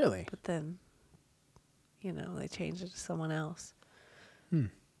bit. Really? But then, you know, they changed it to someone else.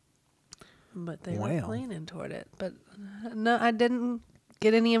 But they were leaning toward it. But no, I didn't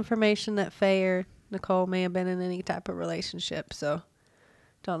get any information that Faye or Nicole may have been in any type of relationship. So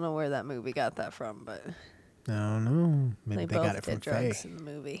don't know where that movie got that from. But no, maybe they got it from Faye. Drugs in the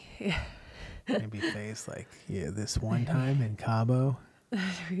movie. Yeah. Maybe Faye's like, yeah, this one time in Cabo,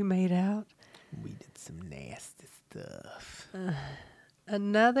 we made out. We did some nasty stuff.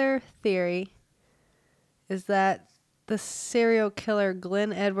 Another theory is that the serial killer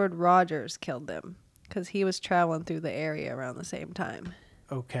Glenn Edward Rogers killed them because he was traveling through the area around the same time.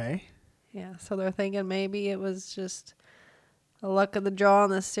 Okay. Yeah, so they're thinking maybe it was just a luck of the draw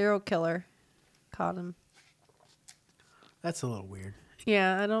and the serial killer caught him. That's a little weird.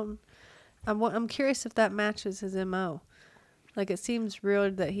 Yeah, I'm curious if that matches his MO. Like, it seems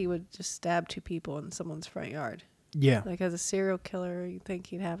weird that he would just stab two people in someone's front yard. Yeah. Like, as a serial killer, you'd think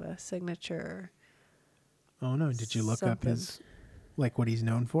he'd have a signature. Oh, no. Did you look up his, like, what he's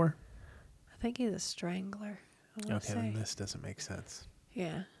known for? I think he's a strangler. Okay, then this doesn't make sense.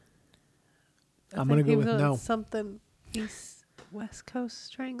 Yeah. I'm going to go with no. Something West Coast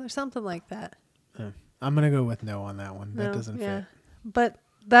strangler, something like that. I'm going to go with no on that one. That doesn't fit. But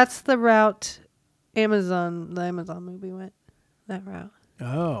that's the route the Amazon movie went. That route.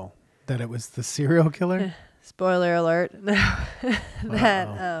 Oh, that it was the serial killer? Spoiler alert.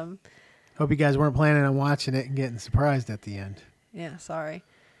 Hope you guys weren't planning on watching it and getting surprised at the end. Yeah, sorry.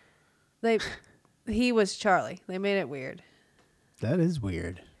 He was Charlie. They made it weird. That is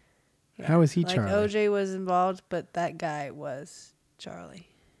weird. How is he like Charlie? OJ was involved, but that guy was Charlie.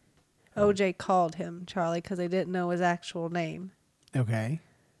 OJ called him Charlie because they didn't know his actual name. Okay.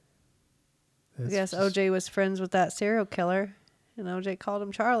 I guess OJ was friends with that serial killer, and OJ called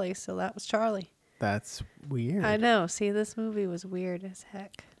him Charlie, so that was Charlie. That's weird. I know. See, this movie was weird as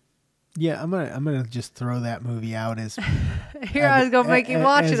heck. Yeah, I'm gonna just throw that movie out as Here I was gonna make you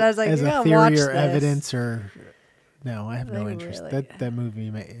watch it. I was like, as you a gotta theory watch or this. evidence or no, I have no They interest. really- That movie,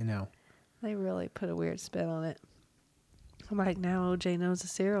 no. They really put a weird spin on it. I'm like, now OJ knows a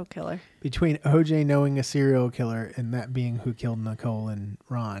serial killer. Between OJ knowing a serial killer and that being who killed Nicole and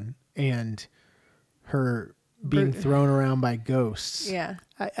Ron, and her being thrown around by ghosts. Yeah,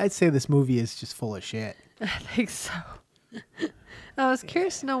 I'd say this movie is just full of shit. I think so. I was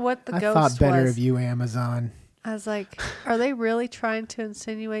curious to know what the I ghost thought better was. of you, Amazon. I was like, are they really trying to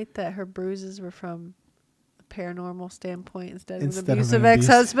insinuate that her bruises were from a paranormal standpoint instead of Instead an of abusive an abuse-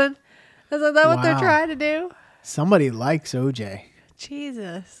 ex-husband? Is that what they're Wow. trying to do? Somebody likes OJ.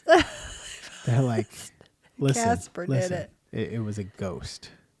 Jesus. They're like, listen, Casper did listen. it. It was a ghost.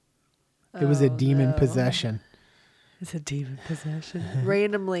 It was a Oh, demon no. possession. It's a demon possession.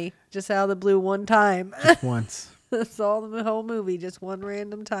 Randomly, just out of the blue one time. Just once. That's all the whole movie, just one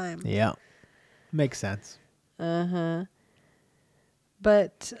random time. Yeah. Makes sense. Uh-huh.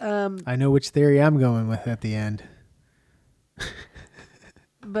 But I know which theory I'm going with at the end.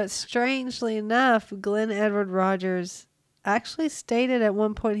 but strangely enough, Glenn Edward Rogers actually stated at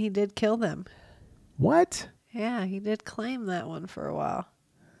one point he did kill them. What? Yeah, he did claim that one for a while.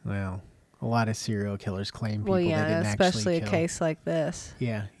 Well, a lot of serial killers claim people Well, they yeah, didn't especially actually a kill. case like this.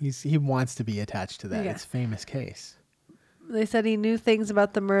 Yeah, he wants to be attached to that. Yeah. It's a famous case. They said he knew things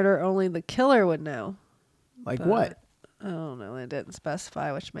about the murder only the killer would know. Like But what? I don't know. It didn't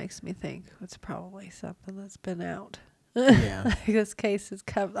specify, which makes me think it's probably something that's been out. Yeah. This case is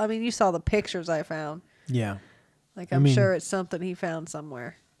covered. I mean, you saw the pictures I found. Yeah. Like, I I'm mean- sure it's something he found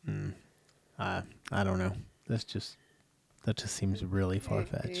somewhere. I don't know. That just seems really far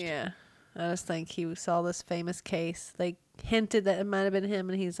fetched. Yeah. I just think he saw this famous case. They hinted that it might have been him,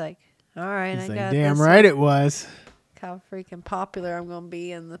 and he's like, all right, He's I like, got damn this. right it was. Look how freaking popular I'm going to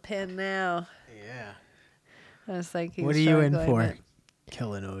be in the pen now. Yeah. I just think he What was are you trying in to claim for? it.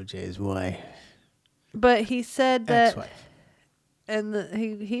 Killing OJ's wife. But he said that, Ex-wife. and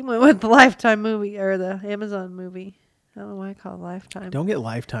he went with the Lifetime movie, or the Amazon movie. I don't know why I call it Lifetime. Don't get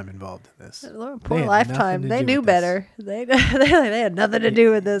Lifetime involved in this. Lord, They poor had Lifetime. nothing to They do knew with this. better. They had nothing to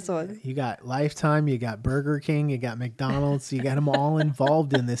do with this one. You got Lifetime, you got Burger King, you got McDonald's, you got them all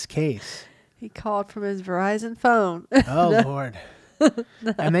involved in this case. He called from his Verizon phone. Oh, Lord.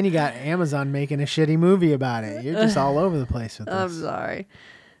 And then you got Amazon making a shitty movie about it. You're just all over the place with I'm this. sorry.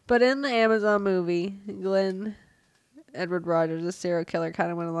 But in the Amazon movie, Glenn Edward Rogers, the serial killer, kind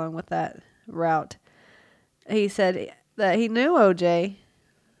of went along with that route. He said that he knew OJ,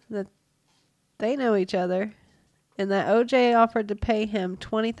 that they know each other, and that OJ offered to pay him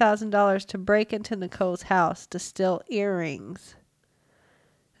 $20,000 to break into Nicole's house to steal earrings.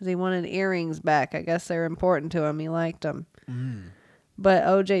 Because he wanted earrings back. I guess they're important to him. He liked them. But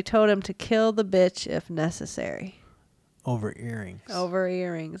OJ told him to kill the bitch if necessary. Over earrings. Over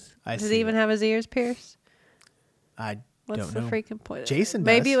earrings. I Does see he even that. have his ears pierced? I What's don't the know. freaking point? Jason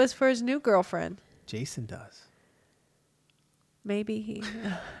Maybe does. it was for his new girlfriend. Jason does. Maybe he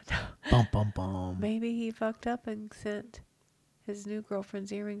Bum, bum, bum. maybe he fucked up and sent his new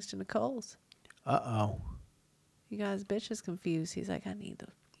girlfriend's earrings to Nicole's. Uh-oh. You got his bitches confused. He's like, I need the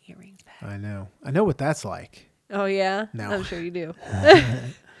earrings back. I know. I know what that's like. Oh yeah? No. I'm sure you do.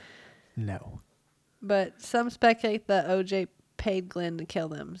 No. But some speculate that OJ paid Glenn to kill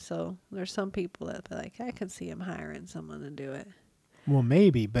them. So there's some people that be like, I can see him hiring someone to do it. Well,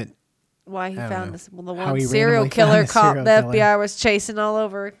 maybe, but Why he I don't found know. this? Well, the How one he serial randomly killer found a cop serial the killer. FBI was chasing all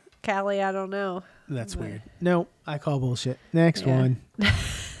over Cali. I don't know. that's But- weird. No, I call bullshit. Next Yeah. one.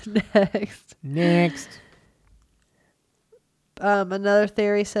 Next, Next. another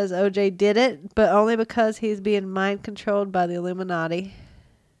theory says OJ did it, but only because he's being mind controlled by the Illuminati.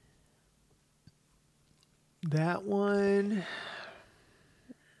 That one.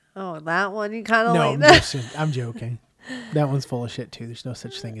 Oh, that one you kind of No, like. I'm joking. That one's full of shit too. There's no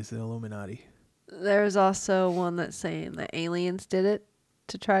such thing as the Illuminati. There's also one that's saying that aliens did it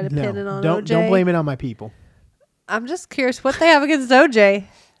to try to pin it on don't OJ. don't blame it on my people. I'm just curious what they have against OJ.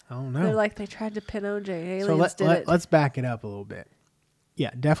 I don't They're know. like they tried to pin OJ. Aliens So did it. let's back it up a little bit.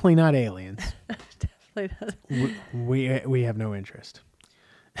 Yeah, definitely not aliens. Definitely not. we have no interest.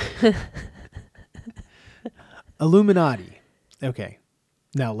 Illuminati. Okay.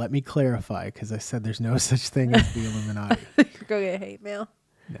 Now, let me clarify, because I said there's no such thing as the Illuminati. Go get hate mail.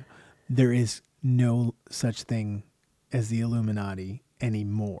 There is no such thing as the Illuminati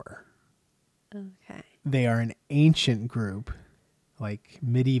anymore. Okay. They are an ancient group, like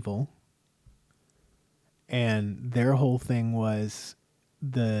medieval, and their whole thing was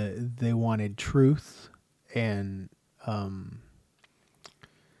they wanted truth, and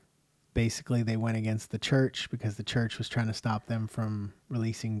basically they went against the church because the church was trying to stop them from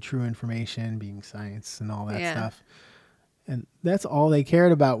releasing true information, being science and all that stuff. And that's all they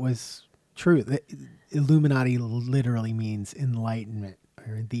cared about was truth. The Illuminati literally means enlightenment,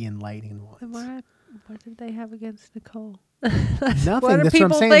 or the enlightened ones. And what did they have against Nicole? Nothing. What do That's people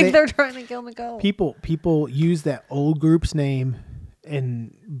what I'm saying. think they're trying to kill Nicole? People use that old group's name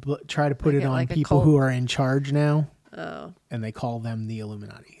and try to put Make it it on like a people cult. who are in charge now, Oh. and they call them the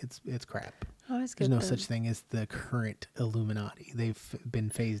Illuminati. It's crap. Always There's get no them. such thing as the current Illuminati. They've been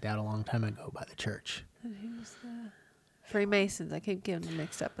phased out a long time ago by the church. And who's the Freemasons? I keep getting them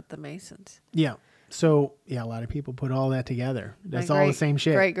mixed up with the Masons. Yeah. So, yeah, a lot of people put all that together. That's My all the same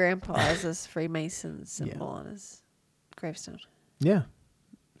shit. Great grandpa has this Freemason symbol on his gravestone. Yeah.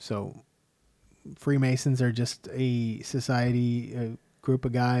 So, Freemasons are just a society, a group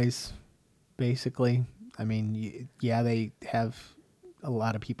of guys, basically. I mean, yeah, they have a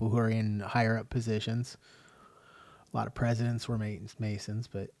lot of people who are in higher up positions. A lot of presidents were Masons,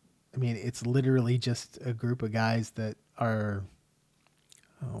 but I mean, it's literally just a group of guys that are,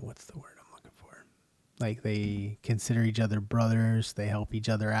 what's the word I'm looking for? Like, they consider each other brothers. They help each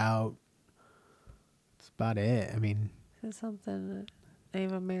other out. That's about it. I mean, Is something that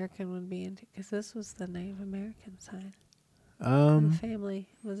Native American would be into? Because this was the Native American side. The family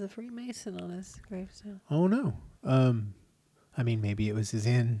was a Freemason on his gravestone. oh no. I mean, maybe it was his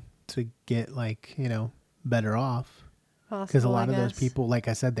in to get, like, better off. Because a lot of those people, like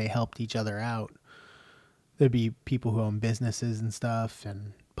I said, they helped each other out. There'd be people who own businesses and stuff,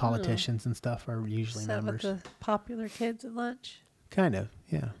 and politicians and stuff are usually Sat members. with the popular kids at lunch. Kind of,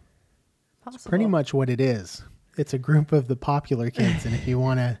 yeah. Possible. Pretty much what it is. It's a group of the popular kids, and if you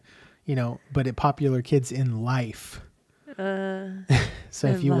want to, but popular kids in life. So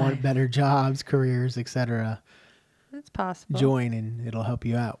if in you life. want better jobs, careers, etc., It's possible. join and it'll help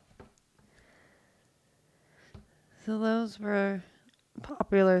you out. So those were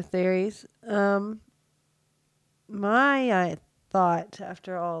popular theories. My thought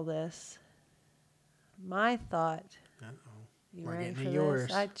after all this, you We're ready getting for to this?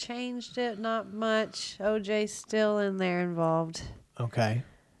 yours. I changed it, not much. OJ's still in there involved. Okay.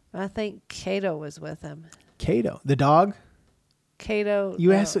 I think Cato was with him. Cato, the dog? Cato.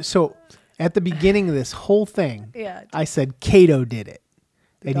 You asked. So at the beginning of this whole thing, Yeah. I said Cato did it.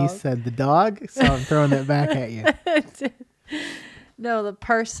 And you dog? said the dog? So I'm throwing that back at you. No, the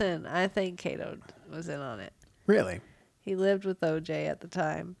person. I think Cato was in on it. Really? He lived with OJ at the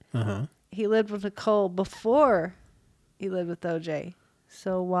time. Uh-huh. He lived with Nicole before he lived with OJ.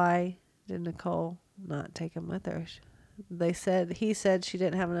 So why did Nicole not take him with her? He said she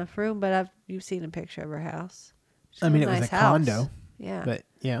didn't have enough room, but you've seen a picture of her house. She's I mean, got it was nice a house. condo. Yeah. But,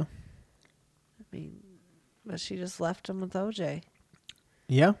 yeah. But she just left him with OJ.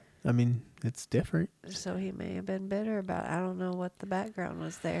 Yeah. I mean, it's different. So he may have been bitter about it. I don't know what the background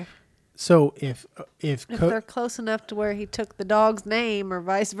was there. So if If they're close enough to where he took the dog's name or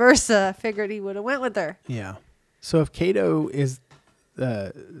vice versa, I figured he would have went with her. Yeah. So if Cato is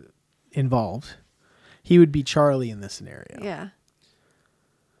involved, he would be Charlie in this scenario. Yeah.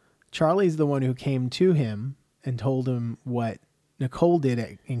 Charlie's the one who came to him and told him what Nicole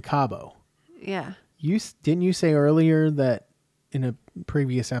did in Cabo. Yeah. Didn't you say earlier that in a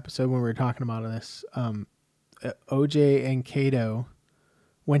previous episode when we were talking about this, OJ and Cato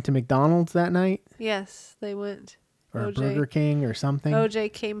went to McDonald's that night? Yes, they went. Or Burger King or something?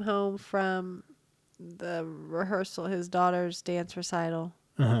 OJ came home from the rehearsal, his daughter's dance recital,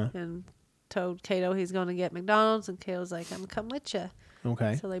 and told Cato he's going to get McDonald's, and Cato's like, I'm going to come with you.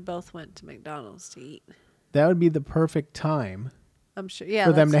 Okay. So they both went to McDonald's to eat. That would be the perfect time I'm sure. Yeah.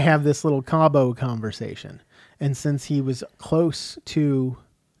 for them to that's- have this little Cabo conversation. And since he was close to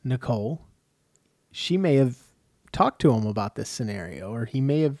Nicole, she may have talked to him about this scenario, or he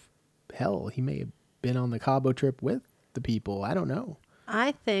may have been on the Cabo trip with the people. I don't know.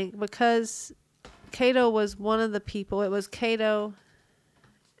 I think because Cato was one of the people, it was Cato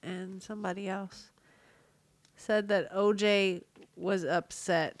and somebody else said that OJ was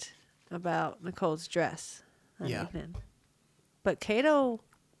upset about Nicole's dress that Yeah. evening. But Cato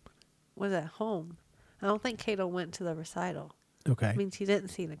was at home. I don't think Cato went to the recital. Okay. It means he didn't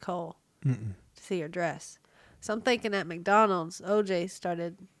see Nicole to see her dress. So I'm thinking at McDonald's, OJ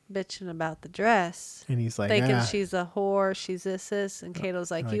started bitching about the dress. And he's like, Thinking she's a whore, she's this. And Kato's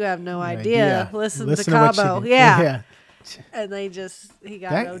like, you have no no idea. Listen to what she Cabo. did. Yeah. And he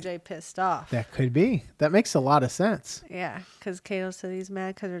got That- OJ pissed off. That could be. That makes a lot of sense. Yeah, because Kato said he's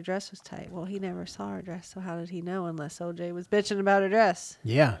mad because her dress was tight. Well, he never saw her dress, so how did he know unless OJ was bitching about her dress?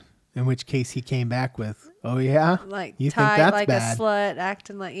 Yeah. In which case he came back with, oh, yeah? Like You tight, think that's like bad? a slut,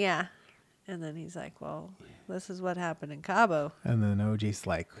 acting like, yeah. And then he's like, well, this is what happened in Cabo. And then OJ's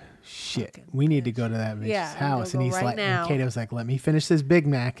like, shit, Fucking we need to bitch. go to that bitch's Yeah, house. go And he's right like, now. and Kato's like, let me finish this Big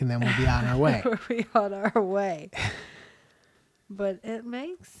Mac and then we'll be on our way. We on our way. But it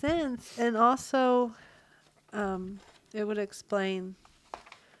makes sense. And also, it would explain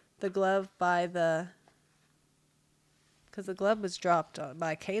the glove because the glove was dropped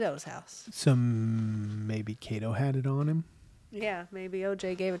by Kato's house. So maybe Kato had it on him Yeah, maybe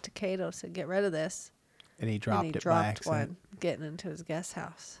OJ gave it to Kato, said, get rid of this. and he dropped and he it by dropped accident. one getting into his guest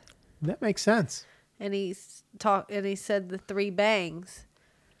house. That makes sense. And he said the 3 bangs.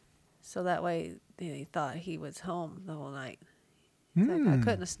 So that way he thought he was home the whole night. He's like, I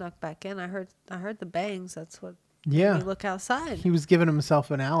couldn't have snuck back in. I heard the bangs. That's what Yeah. made me look outside. He was giving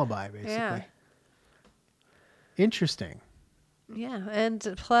himself an alibi, basically. Yeah. Interesting. Yeah,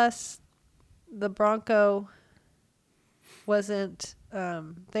 and plus the Bronco wasn't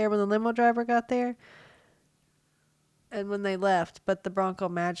there when the limo driver got there and when they left, but the Bronco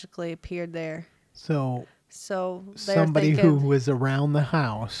magically appeared there. So So they're somebody thinking, who was around the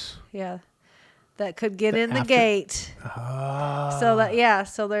house. yeah, that could get in the after- gate.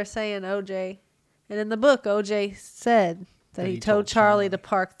 So they're saying OJ, and in the book OJ said that he told Charlie to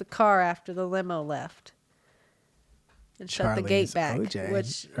park the car after the limo left and shut the gate back. OJ,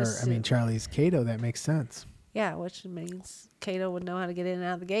 Which Charlie's Kato. That makes sense. yeah, which means Kato would know how to get in and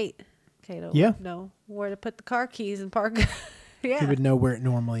out of the gate. Kato Yeah. would know where to put the car keys and park. Yeah. He would know where it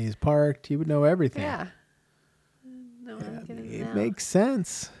normally is parked. He would know everything. Yeah. Know how to get in and It out. makes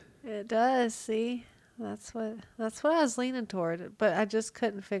sense. It does. See, that's what I was leaning toward, but I just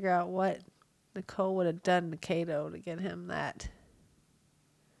couldn't figure out what Nicole would have done to Kato to get him that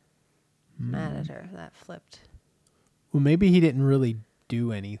mad at her. That flipped. Well, maybe he didn't really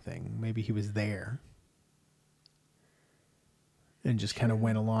do anything. Maybe he was there and just kind of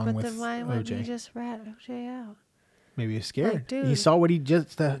went along But with then why wouldn't OJ. he just rat OJ out? Maybe he was scared. Like, dude. He saw what he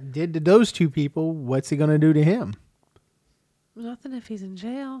just did to those 2 people. What's he gonna do to him? Nothing if he's in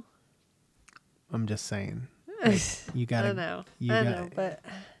jail. I'm just saying. Like, you gotta. I know. you I gotta- know, but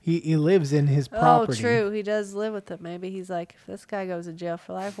He lives in his property. oh, true. He does live with it. Maybe he's like, if this guy goes to jail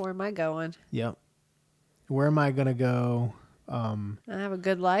for life, where am I going? Yep. Where am I gonna go? I have a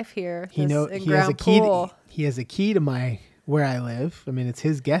good life here. He This has a in-ground key. pool. He has a key to where I live. I mean, it's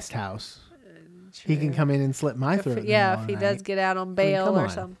his guest house. He can True. come in and slit my throat. in the Yeah, middle if he of the does night. get out on I mean, bail come or on.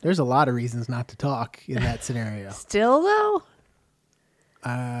 something. There's a lot of reasons not to talk in that scenario. Still though,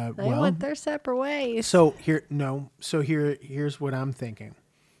 they Well, went their separate ways. so here's what I'm thinking.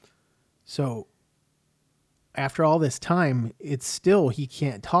 So after all this time, it's still he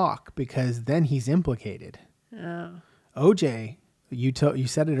can't talk because then he's implicated. Oh, OJ, you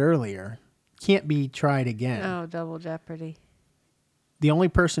said it earlier, can't be tried again. oh, double jeopardy. The only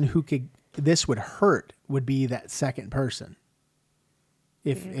person who this would hurt would be that second person.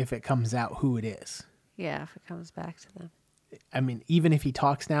 If it comes out who it is. Yeah, if it comes back to them. I mean, even if he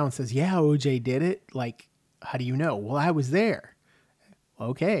talks now and says, yeah, OJ did it, like, how do you know? Well, I was there.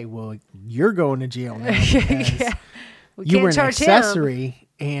 Okay, well, you're going to jail now because Yeah. We you can't were an charge him. accessory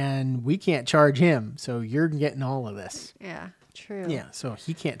and we can't charge him. So you're getting all of this. Yeah, true. Yeah, so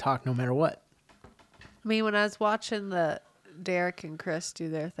he can't talk no matter what. I mean, when I was watching the Derek and Chris do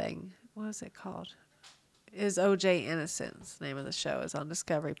their thing, what was it called? Is OJ Innocence? The name of the show is on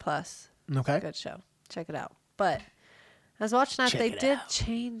Discovery Plus. Okay. Good show. Check it out. But I was watching that. Check They it did out.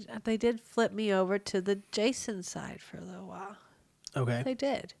 change. They did flip me over to the Jason side for a little while. Okay. They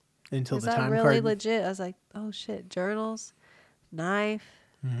did. Until Was the that time really card. legit? I was like, oh shit, journals, knife,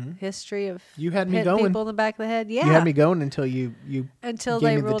 history of You had me hitting going. people in the back of the head. Yeah. You had me going until you Until gave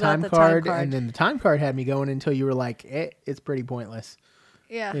they me the ruled time out the card, time card. and then the time card had me going until you were like, it's pretty pointless.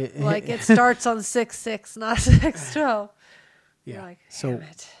 Yeah, It- like it starts on 6/6, not 6/12. Yeah. like, So damn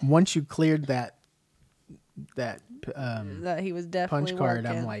it. once you cleared that That he was definitely punch card,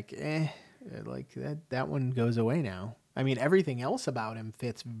 working. I'm like that one goes away now. I mean, everything else about him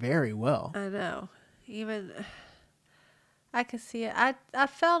fits very well. I know. Even I could see it. I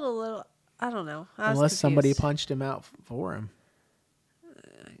felt a little. I don't know. I was Unless somebody confused. punched him out for him.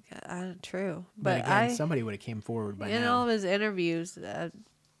 True, But but again, somebody would have came forward by in now. all of his interviews,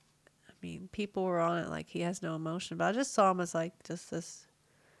 mean, people were on it like he has no emotion, but I just saw him as like just this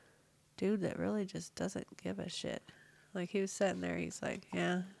dude that really just doesn't give a shit. Like he was sitting there, he's like,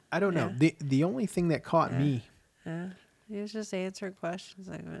 yeah. I don't know. The only thing that caught me. Yeah. He was just answering questions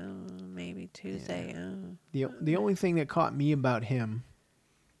like, well, maybe Tuesday. The only thing that caught me about him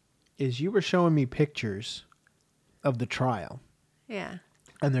is you were showing me pictures of the trial. Yeah.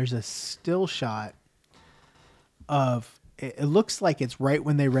 And there's a still shot of, it looks like it's right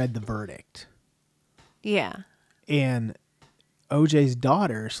when they read the verdict. Yeah. And OJ's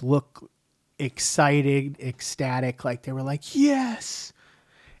daughters look excited, ecstatic, like they were like, yes.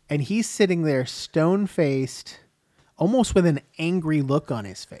 And he's sitting there stone-faced, almost with an angry look on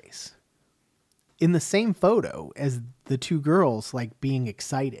his face, in the same photo as the two girls, like being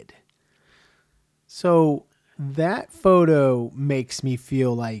excited. So that photo makes me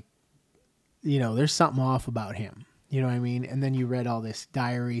feel like, you know, there's something off about him. You know what I mean? And then you read all this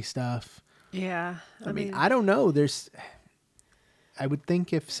diary stuff. Yeah. I mean, I don't know. I would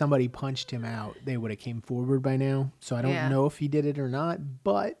think if somebody punched him out, they would have came forward by now. So I don't know if he did it or not,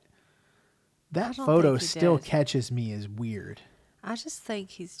 but that photo still catches me as weird. I just think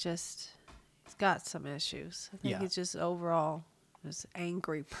he's got some issues. I think he's just overall this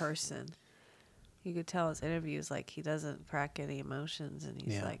angry person. You could tell his interviews, like he doesn't crack any emotions, and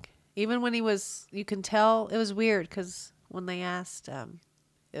he's like, even when you can tell it was weird because when they asked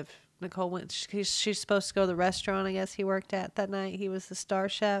if Nicole went, she's supposed to go to the restaurant, I guess he worked at that night. He was the star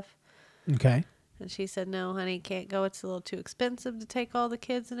chef. Okay. And she said, no, honey, can't go. It's a little too expensive to take all the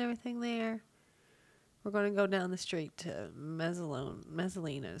kids and everything there. We're going to go down the street to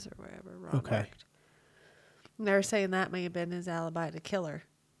Mezzalina's or wherever Ron worked. And they were saying that may have been his alibi to kill her.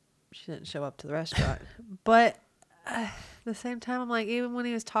 She didn't show up to the restaurant. But at the same time, I'm like, even when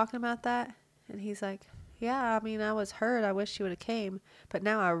he was talking about that, and he's like, yeah, I mean, I was hurt. I wish she would have came. But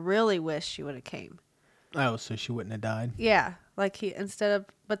now I really wish she would have came. Oh, so she wouldn't have died? Yeah. Like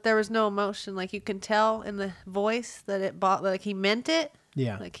but there was no emotion. Like you can tell in the voice that like he meant it.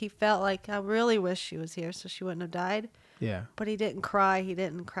 Yeah. Like he felt like, I really wish she was here so she wouldn't have died. Yeah. But he didn't cry. He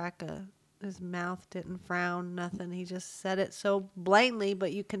didn't his mouth didn't frown, nothing. He just said it so blatantly,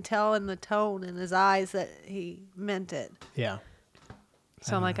 but you can tell in the tone in his eyes that he meant it. Yeah.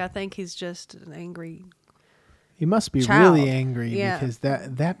 So I'm like, I think he's just an angry He must be child. really angry because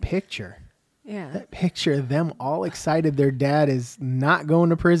that picture. Yeah. That picture of them all excited their dad is not going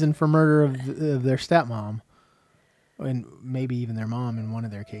to prison for murder of their stepmom. And maybe even their mom in one of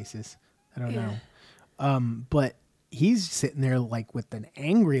their cases. I don't know. But he's sitting there like with an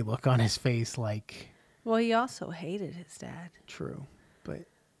angry look on his face like... Well, he also hated his dad. True. But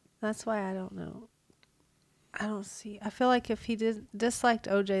that's why I don't know. I feel like if he disliked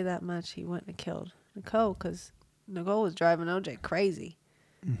OJ that much, he wouldn't have killed Nicole because Nicole was driving OJ crazy.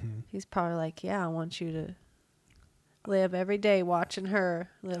 Mm-hmm. He's probably like, yeah, I want you to live every day watching her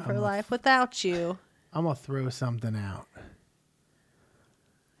live her life without you. I'm going to throw something out.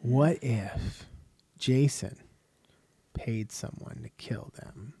 What if Jason paid someone to kill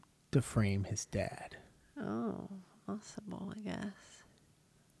them to frame his dad? Oh, possible, I guess.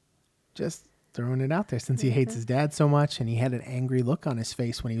 Just throwing it out there since he hates his dad so much and he had an angry look on his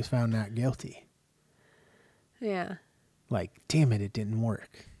face when he was found not guilty. Yeah. Like, damn it, it didn't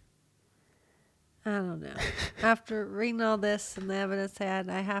work. I don't know. After reading all this and the evidence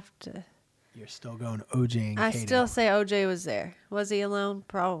I have to... You're still going OJ and Kato. I still say OJ was there. Was he alone?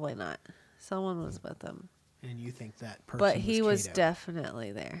 Probably not. Someone was with him. And you think that person But he was Kato.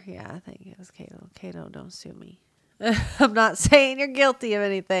 definitely there. Yeah, I think it was Kato. Kato, don't sue me. I'm not saying you're guilty of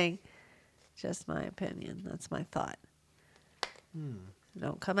anything. Just my opinion. That's my thought.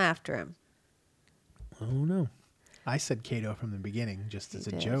 Don't come after him. I don't know. I said Kato from the beginning just as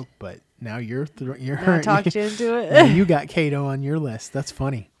a joke, but now you're I talked you into it. Now you got Kato on your list. That's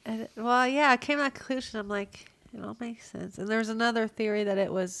funny. Well, yeah, I came to that conclusion. I'm like, it all makes sense. And there's another theory that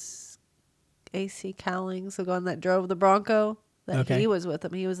it was A.C. Cowlings, the one that drove the Bronco, that he was with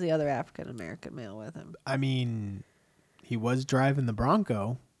him. He was the other African-American male with him. I mean, he was driving the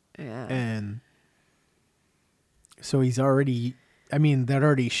Bronco. Yeah. And so he's already, I mean, that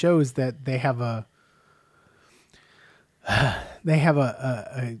already shows that they have a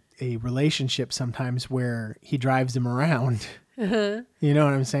relationship sometimes where he drives him around. You know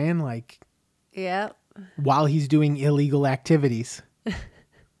what I'm saying? Like, yeah. While he's doing illegal activities,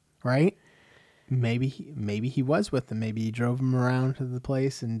 right? Maybe he was with him. Maybe he drove him around to the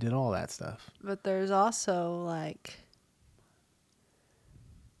place and did all that stuff. But there's also like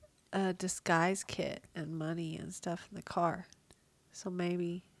a disguise kit and money and stuff in the car. So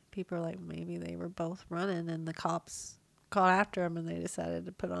maybe people are like, maybe they were both running and the cops caught after him, and they decided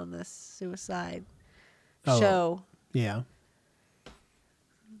to put on this suicide Oh, show. Yeah.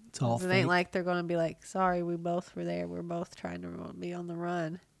 It's all It fake. ain't like they're going to be like, sorry, we both were there. We're both trying to be on the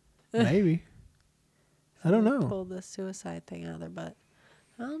run. Maybe. I don't They know. pulled the suicide thing out of their butt.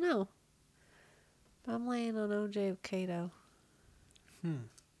 I don't know. But I'm laying on OJ of Cato.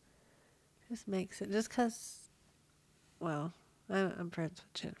 Just makes it, just because, well, I'm friends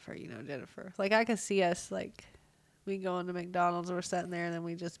with Jennifer, you know Jennifer. Like, I could see us, like, we go into McDonald's, we're sitting there, and then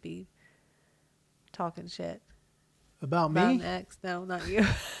we just be talking shit. About About me? an ex. No, not you.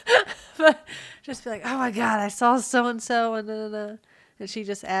 But just be like, oh my God, I saw so-and-so, and da-da-da. And she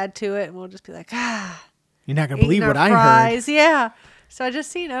just add to it, and we'll just be like, You're not going to believe eating what our I fries. Yeah. So I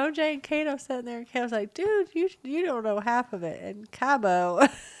just seen OJ and Kato sitting there, and Kato's like, dude, you don't know half of it. And Cabo, heard.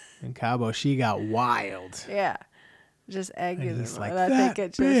 In Cabo, she got wild. yeah, just egging And he's him. like, And I that think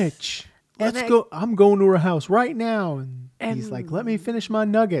it just, bitch. and Let's it- go. I'm going to her house right now. And he's And- like, let me finish my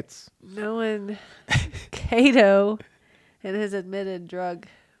nuggets. knowing Kato and his admitted drug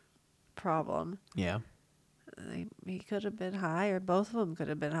problem, Yeah. he could have been high, or both of them could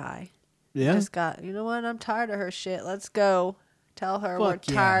have been high. Yeah. Just got, you know what? I'm tired of her shit. Let's go. Tell her we're Fuck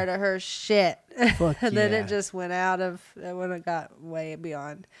yeah. tired of her shit. Fuck And then yeah. it just went out of, when it got way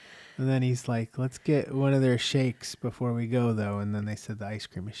beyond. And then he's like, let's get one of their shakes before we go, though. And then they said the ice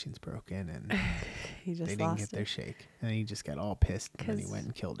cream machine's broken and He just they didn't lost get it. their shake. And he just got all pissed. And then he 'Cause- went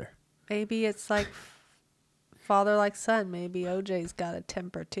and killed her. Maybe it's like father like son. Maybe OJ's got a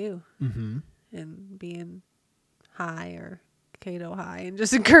temper too. Mm-hmm. And being high or Kato high and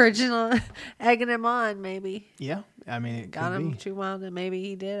just encouraging on, egging him on maybe. Yeah. I mean, it Got could him be. too wild, and maybe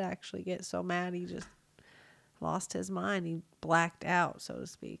he did actually get so mad he just lost his mind. He blacked out, so to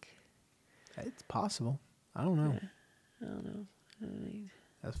speak. It's possible. I don't know. I don't know. I mean,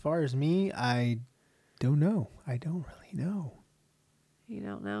 As far as me, I don't know. I don't really know. you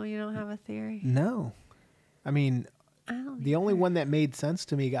don't know? You don't have a theory? No. I mean, I don't the only either. one that made sense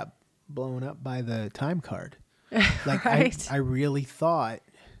to me got blown up by the time card. Like Right. I really thought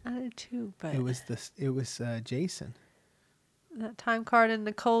I did too, but it was Jason. that time card in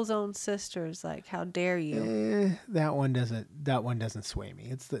Nicole's own sisters, like, how dare you? That one doesn't sway me.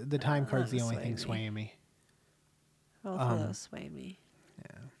 It's the time card's the doesn't only thing sway me. swaying me. Both of those sway me.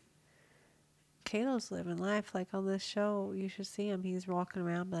 Yeah. Kato's living life like on this show. You should see him. He's walking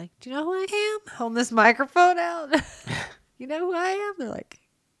around like, do you know who I am? Holding this microphone out. You know who I am? They're like,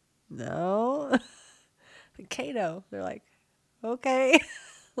 no. And Kato, they're like, okay.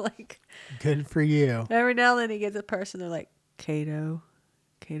 Like, Good for you. every now and then he gets a person. They're like, Kato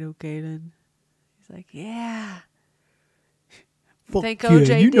Kaden. He's like, yeah. Fuck think yeah,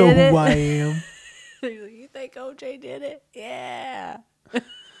 OJ you know did who it? I am. He's like, you think OJ did it? Yeah.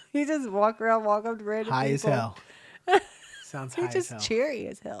 He just walk up to random High as people. hell. Sounds high He's as just hell. cheery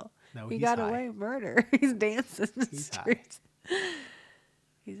as hell. No, he he's got high. away with murder. He's dancing in the He's high. streets.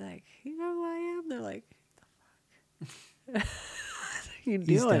 He's like, you know who I am? They're like, the fuck? You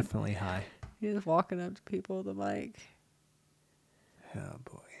He's doing? definitely high. He's just walking up to people with the mic. Oh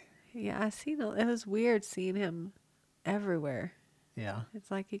boy. Yeah, I seen it. It was weird seeing him everywhere. Yeah.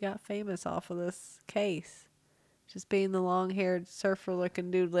 It's like he got famous off of this case. Just being the long-haired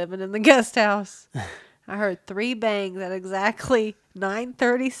surfer-looking dude living in the guest house. I heard 3 bangs at exactly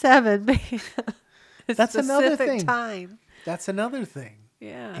 9:37. That's another Specific thing. time. That's another thing.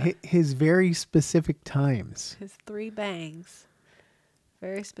 Yeah. His very specific times. His 3 bangs.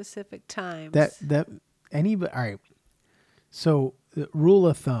 Very specific times. All right. So, the rule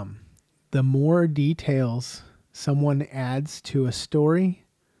of thumb, the more details someone adds to a story,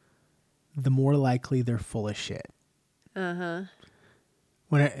 the more likely they're full of shit. Uh-huh.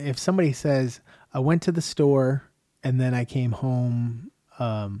 If somebody says, I went to the store and then I came home.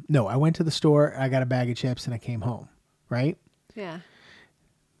 No, I went to the store, I got a bag of chips and I came home, right? Yeah.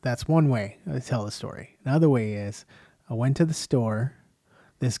 That's one way to tell the story. Another way is, I went to the store,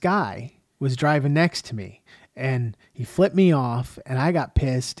 this guy was driving next to me and he flipped me off and I got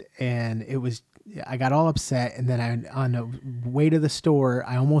pissed and I got all upset, and then on the way to the store,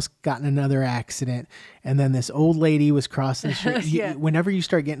 I almost got in another accident, and then this old lady was crossing the street. Yeah. Whenever you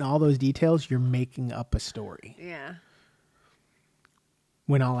start getting all those details, you're making up a story. Yeah.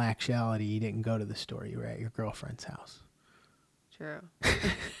 When all actuality, you didn't go to the store. You were at your girlfriend's house. True.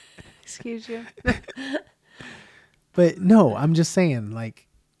 Excuse you. But no, I'm just saying, like,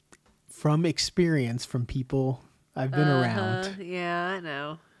 from experience, from people I've been around, Yeah, I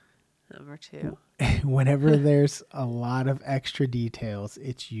know. Number 2. whenever there's a lot of extra details,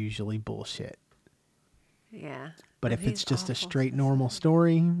 it's usually bullshit. Yeah. But And if it's he's just a awful straight normal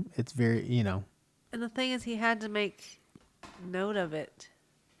story, it's very, And the thing is, he had to make note of it.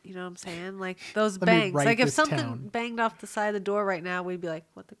 You know what I'm saying? Like those Let me bangs. write Like if this something down. banged off the side of the door right now, we'd be like,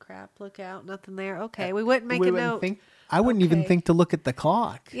 "What the crap? Look out! Nothing there." Okay, we wouldn't make a note. I wouldn't even Okay. think to look at the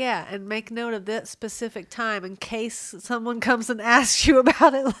clock. Yeah, and make note of that specific time in case someone comes and asks you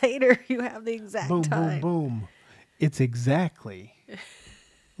about it later. You have the exact Boom, time. boom, boom. It's exactly.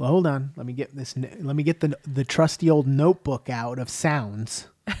 Well, hold on. Let me get this. Let me get the trusty old notebook out of sounds.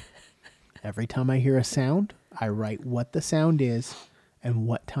 Every time I hear a sound, I write what the sound is and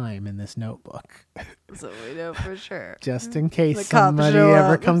what time in this notebook, So we know for sure. just in case The cops somebody show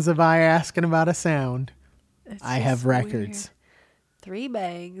ever up. comes by asking about a sound. It's I have just records. weird. 3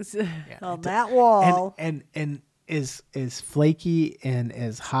 bangs on it's that wall. And as flaky and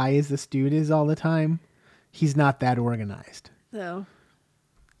as high as this dude is all the time, he's not that organized. No,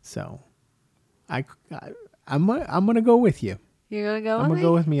 So, I'm gonna go with you. you're gonna go. I'm with gonna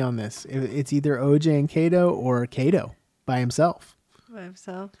go with me on this. It's either OJ and Kato or Kato by himself.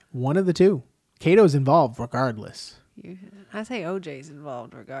 So One of the two. Kato's involved regardless. I say OJ's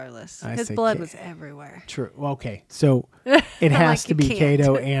involved regardless. I His say blood K- was everywhere. True. Well, okay, so it has Like to you be can't.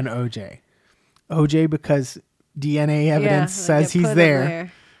 Kato and OJ. OJ because DNA evidence Yeah, says they he's put him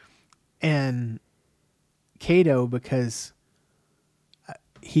there, and Kato because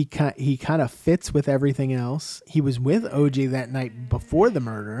he kind of fits with everything else. He was with OJ that night before the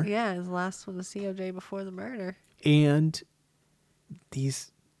murder, Yeah, his last one to see OJ before the murder. and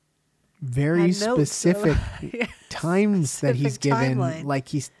these very Had notes, specific Yeah. times that he's Specific given, timeline. like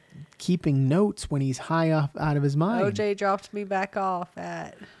he's keeping notes when he's high off out of his mind. OJ dropped me back off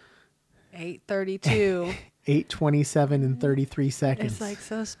at 8:32. 8:27 and 33 seconds. It's like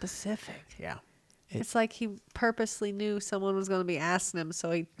so specific. Yeah. It's like he purposely knew someone was going to be asking him,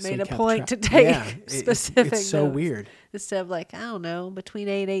 so he So made he a kept point to track. take Yeah, specific it's so notes. weird. Instead of like, I don't know, between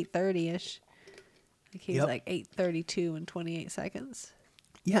 8:30 ish. Like he's Yep. like 8:32 and 28 seconds.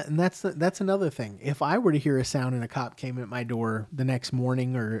 Yeah, and that's another thing. If I were to hear a sound and a cop came at my door the next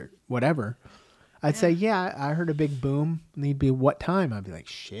morning or whatever, I'd say, "Yeah, I heard a big boom." And he'd be, "What time?" I'd be like,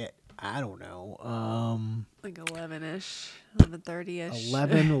 "Shit, I don't know. Like 11 ish, 11:30 ish.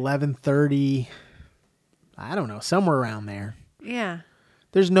 11:30. I don't know, somewhere around there." Yeah.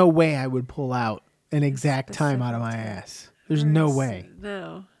 There's no way I would pull out an exact time out of my Specific time. ass. There's no way.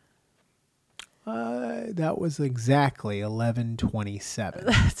 No. That was exactly 11:27.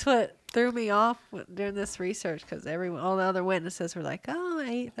 That's what threw me off during this research because all the other witnesses were like, oh,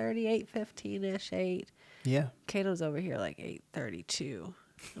 8:30, 8:15 ish, 8. Yeah. Kato's over here like 8:32.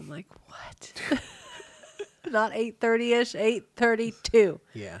 I'm like, what? Not 8:30 ish, 8:32.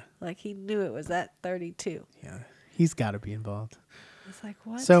 Yeah. Like he knew it was at 32. Yeah. He's got to be involved. It's like,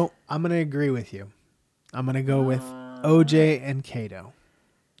 what? So I'm going to agree with you. I'm going to go with OJ and Kato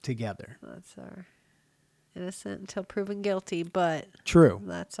together. That's our innocent until proven guilty, but True.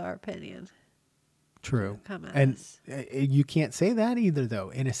 that's our opinion. True. Come at And us. you can't say that either,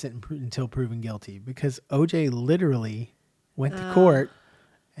 though. Innocent until proven guilty, because OJ literally went to court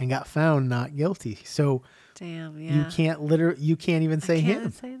and got found not guilty. So Damn, yeah. you can't even say Can't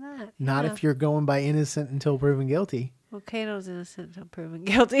him. say that. Not yeah. if you're going by innocent until proven guilty. Well, Kato's innocent until proven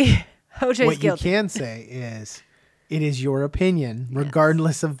guilty. OJ's What guilty. you can say is, it is your opinion,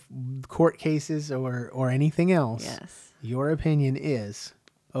 regardless of court cases or anything else. Yes. Your opinion is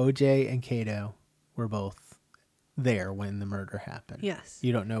OJ and Kato were both there when the murder happened. Yes.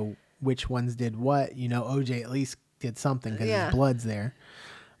 You don't know which ones did what. You know OJ at least did something because Yeah. his blood's there.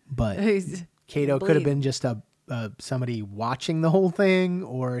 But He's Kato could have bleeding. been just somebody watching the whole thing,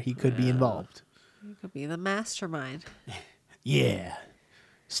 or he could be involved. He could be the mastermind. Yeah.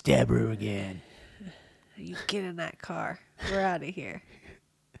 Stab her again. You get in that car. We're out of here.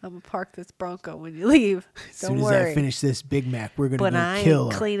 I'm gonna park this Bronco when you leave. As Don't soon as worry. I finish this Big Mac, we're going to But go I kill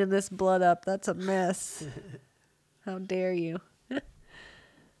ain't her. cleaning this blood up. That's a mess. How dare you?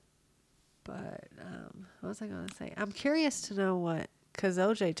 But what was I going to say? I'm curious to know because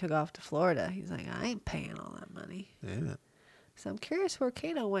OJ took off to Florida. He's like, I ain't paying all that money. Yeah. So I'm curious where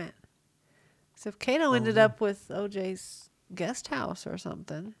Kato went. So if Kato ended up with OJ's guest house or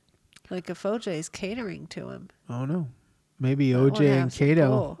something, like if OJ's catering to him. Oh, no. Maybe That would OJ have and some Kato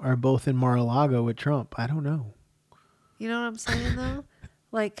pull. are both in Mar-a-Lago with Trump. I don't know. You know what I'm saying though?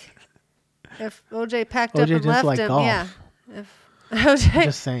 Like if OJ packed OJ up and just left like him, golf. yeah. If OJ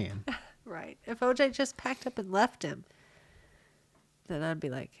Just saying. right. If OJ just packed up and left him, then I'd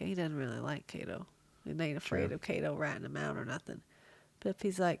be like, he doesn't really like Kato. He ain't afraid True. of Kato ratting him out or nothing. But if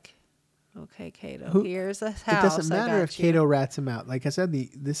he's like, okay, Kato, Who- here's a house. It doesn't I matter got if you. Kato rats him out. Like I said,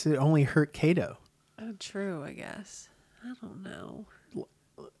 this would only hurt Kato. Oh, true, I guess. I don't know.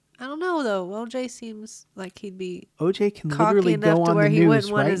 I don't know though. OJ seems like he'd be OJ can cocky literally enough go to on where the he wouldn't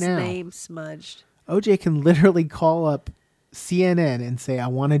news want right his now. name smudged. OJ can literally call up CNN and say, I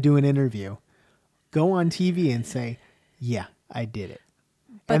want to do an interview. Go on TV and say, yeah, I did it.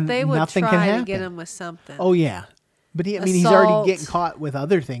 But And they would nothing can try to happen. get him with something. Oh, yeah. But he's already Assault. getting caught with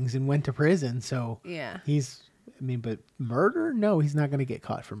other things and went to prison. So Yeah. but murder? No, he's not going to get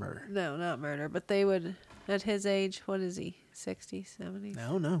caught for murder. No, not murder. But they would, at his age, what is he? 60, 70?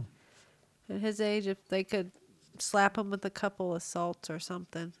 No. At his age, if they could slap him with a couple assaults or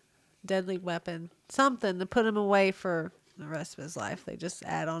something, deadly weapon, something to put him away for the rest of his life. They just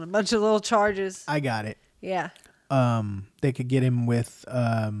add on a bunch of little charges. I got it. Yeah. They could get him with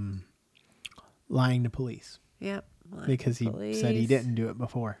lying to police Yep. because he said he didn't do it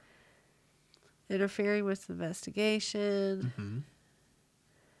before. Interfering with the investigation.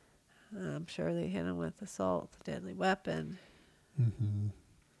 Mm-hmm. I'm sure they hit him with assault, deadly weapon. Mm-hmm.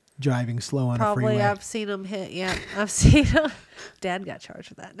 Driving slow on a Probably freeway. I've seen him hit. Yeah, I've seen him. Dad got charged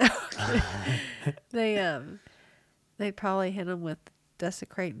with that. No, they probably hit him with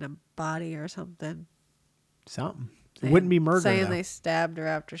desecrating a body or something. Something. It wouldn't be murder. Saying though. they stabbed her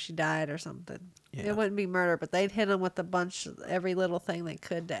after she died or something. Yeah. It wouldn't be murder, but they'd hit him with a bunch of every little thing they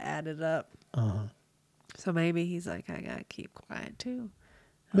could to add it up. Uh-huh. So maybe he's like, I gotta keep quiet too.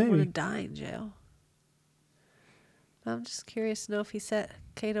 I don't want Maybe. to die in jail. I'm just curious to know if he set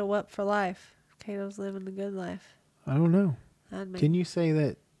Kato up for life. If Kato's living the good life. I don't know. I'd make Can you say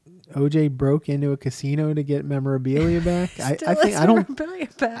that OJ broke into a casino to get memorabilia back? I Still think his I don't. memorabilia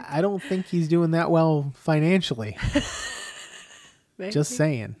back. I don't think he's doing that well financially. Maybe, Just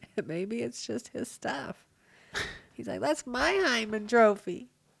saying. Maybe it's just his stuff. He's like, that's my Hyman trophy.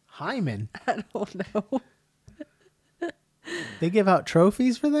 Hyman. I don't know. They give out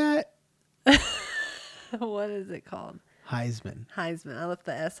trophies for that? What is it called? Heisman. Heisman. I left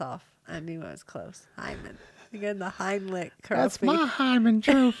the S off. I knew I was close. Hyman. Again, the Heimlich trophy. That's my Hyman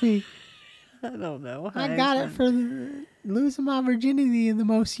trophy. I don't know. I got it for losing my virginity in the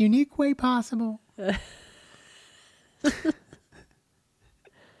most unique way possible.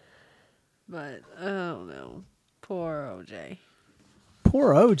 But, I don't know. Poor OJ.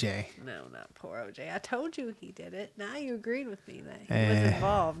 Poor OJ. No, not poor OJ. I told you he did it. Now you agreed with me that he was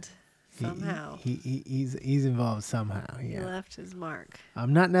involved somehow. He's involved somehow. He Yeah. left his mark.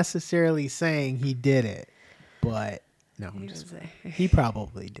 I'm not necessarily saying he did it, but no, I'm He just was he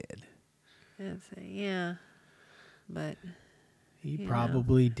probably did. I'd say, yeah. But He you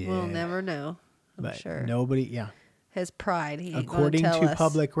probably know, did. we'll never know. I'm but sure. nobody. Yeah. His pride. He ain't According gonna tell to us.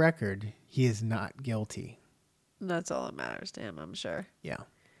 public record, he is not guilty. That's all that matters to him, I'm sure. Yeah.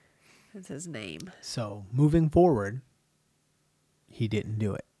 It's his name. So moving forward, he didn't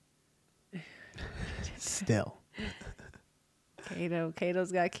do it. Still.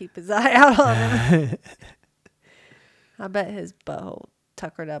 Kato's got to keep his eye out on him. I bet his butthole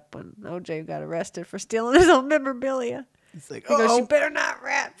tuckered up when OJ got arrested for stealing his own memorabilia. It's like, He goes, you better not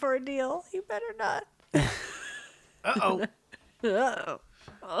rat for a deal. You better not. uh-oh. Uh-oh.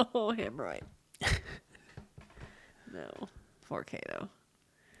 Oh, hemorrhoid. No. Poor Kato.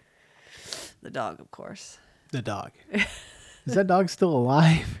 The dog, of course. The dog. Is that dog still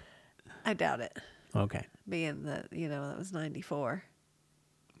alive? I doubt it. Okay. Being that, that was 94.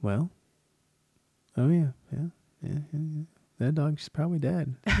 Well. Oh, yeah. Yeah. That dog's probably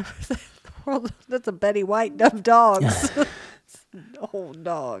dead. That's a Betty White dumb dog. It's an old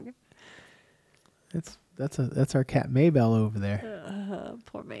dog. That's our cat Maybelle over there.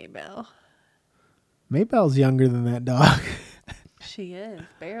 Poor Maybelle. Maybelle's younger than that dog. She is,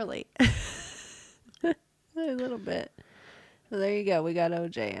 barely. A little bit. Well, there you go. We got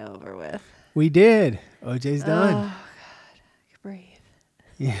OJ over with. We did. OJ's done. Oh, God. I can breathe.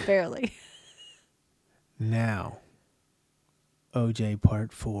 Yeah. Barely. Now, OJ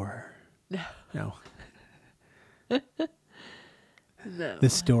Part 4. No. No. The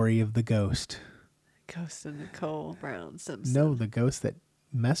story of the ghost. Ghost of Nicole Brown Simpson. No, the ghost that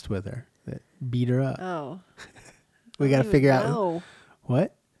messed with her, that beat her up. Oh. We got to figure out. No.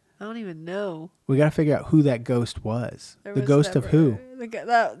 What? I don't even know. We got to figure out who that ghost was. There The was ghost of never- who?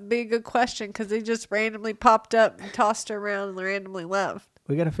 That would be a good question because they just randomly popped up and tossed her around and randomly left.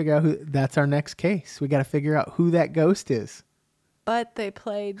 We got to figure out who. That's our next case. We got to figure out who that ghost is. But they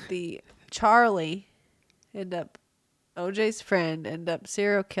played the Charlie, OJ's friend,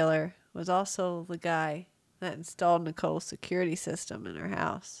 serial killer, was also the guy that installed Nicole's security system in her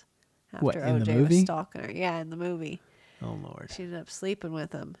house. After What, in the OJ movie? was stalking her. Yeah, in the movie. Oh, Lord. She ended up sleeping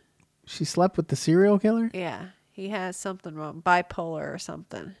with him. She slept with the serial killer? Yeah, he has something wrong, bipolar or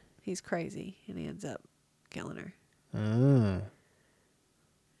something. He's crazy, and he ends up killing her. Ah.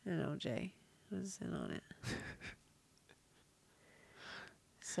 And and OJ was in on it.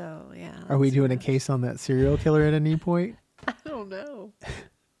 So, yeah. Are we that's doing a what- case on that serial killer at any point? I don't know.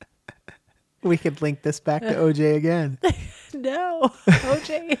 We could link this back to OJ again. No.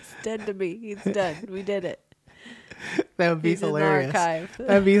 OJ is dead to me. He's done. We did it. That would be He's hilarious. in the archive.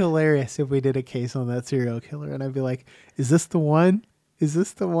 That'd be hilarious if we did a case on that serial killer, and I'd be like, "Is this the one? Is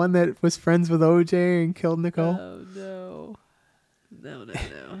this the one that was friends with OJ and killed Nicole?" Oh, no. No.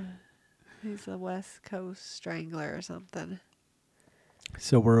 He's a West Coast strangler or something.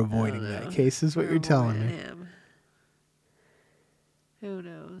 So we're avoiding I don't that know. case, is what We're you're telling avoiding me. him. Who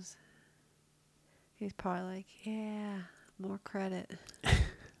knows? He's probably like, yeah, more credit.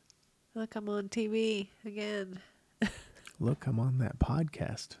 Look, I'm on TV again. Look, I'm on that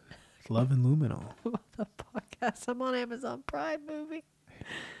podcast, Love and Luminol. The podcast. I'm on Amazon Prime movie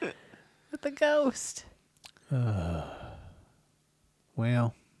with the ghost.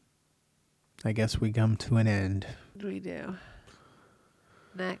 Well, I guess we come to an end. We do.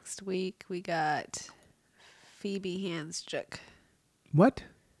 Next week we got Phoebe Handsjuk. What?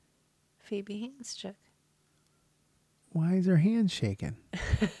 Phoebe Handsjuk. Why is her hand shaking?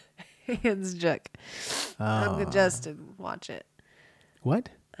 Handsjuk. I'm congested. Watch it. What?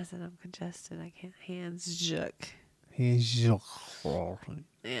 I said I'm congested. I can't. Handsjuk.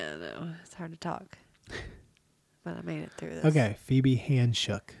 Yeah, no, it's hard to talk. But I made it through this. Okay, Phoebe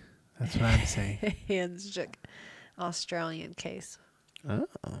Handshook. That's what I'm saying. Handsjuk. Australian case. Oh.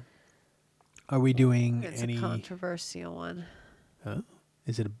 Are we doing It's any? a controversial one. Oh.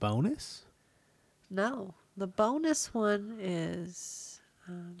 Is it a bonus? No, the bonus one is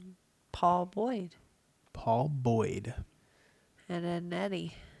Paul Boyd Paul Boyd. and Ed and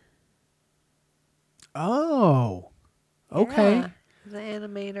Eddie. Oh. Okay. Yeah, the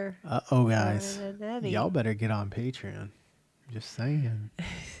animator. Uh-oh, guys. Ed and Eddie. Y'all better get on Patreon. Just saying.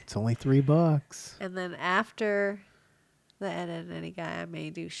 It's only $3. And then after the Ed and Eddie guy, I may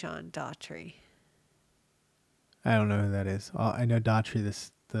do Sean Daughtry. I don't know who that is. I know Daughtry,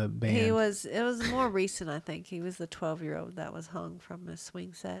 the band. It was more recent, I think. He was the 12-year-old that was hung from his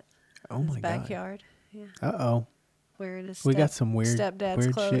swing set Oh in my his God. backyard. Yeah, Uh-oh. wearing his We got some weird stepdad's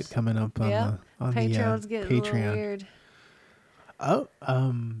clothes. shit coming up on Yeah, the Patreon's getting a little Patreon. weird. Oh,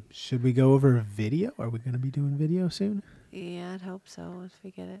 should we go over video? Are we going to be doing video soon? Yeah, I'd hope so if we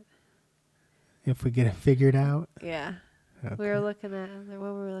get it. If we get it figured out? Yeah. Okay. We were looking at, what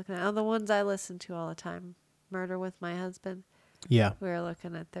were we looking at? Oh, the ones I listen to all the time. Murder with My Husband. Yeah. We were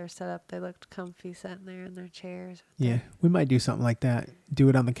looking at their setup. They looked comfy sitting there in their chairs. Yeah. We might do something like that. Do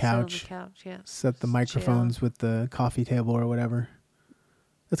it on the Sit on the couch. couch, yeah. Set the Just microphones with the coffee table or whatever.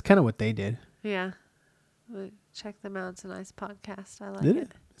 That's kind of what they did. Yeah. Check them out. It's a nice podcast. I like Did it.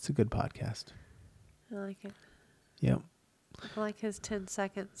 it? It's a good podcast. I like it. Yep. I like his 10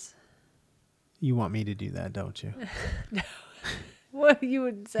 seconds. You want me to do that, don't you? What you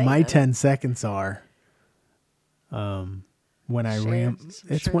would say? My that. 10 seconds are when I ram.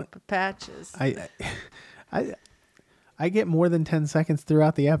 It's when patches. I get more than 10 seconds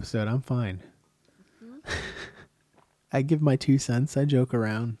throughout the episode. I'm fine. Mm-hmm. I give my 2 cents. I joke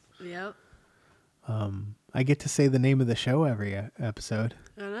around. Yep. I get to say the name of the show every episode.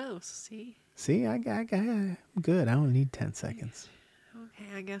 I know. See? See, I'm good. I don't need 10 seconds.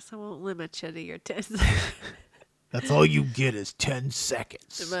 Okay, I guess I won't limit you to your 10 That's all you get is 10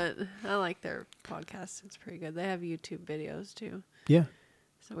 seconds. But I like their podcast. It's pretty good. They have YouTube videos too. Yeah.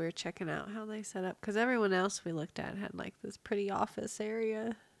 So we were checking out how they set up. Because everyone else we looked at had like this pretty office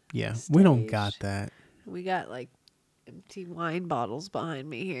area. Yeah. We don't Stage. got that. We got like empty wine bottles behind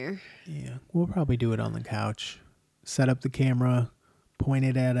me here. Yeah. We'll probably do it on the couch. Set up the camera, point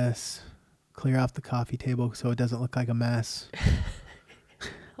it at us, clear off the coffee table so it doesn't look like a mess.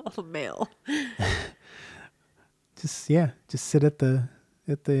 All male. Just sit at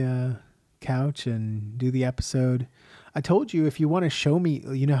the couch and do the episode. I told you if you want to show me,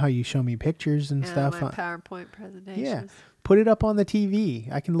 you know how you show me pictures and stuff. My PowerPoint presentations. Yeah, put it up on the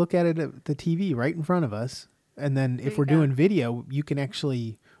TV. I can look at it at the TV right in front of us. And then if we're doing video, you can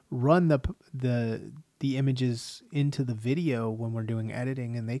actually run the images into the video when we're doing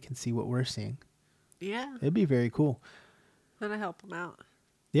editing, and they can see what we're seeing. Yeah. It'd be very cool. Gonna help them out.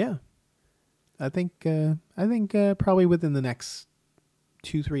 Yeah, I think probably within the next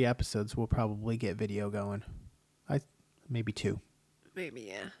 2-3 episodes we'll probably get video going. Maybe 2. Maybe,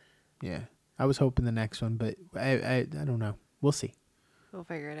 yeah. Yeah, I was hoping the next one, but I don't know. We'll see. We'll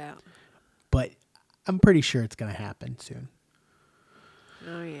figure it out. But I'm pretty sure it's gonna happen soon.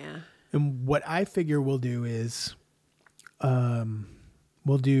 Oh yeah. And what I figure we'll do is,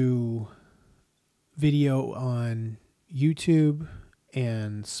 we'll do video on YouTube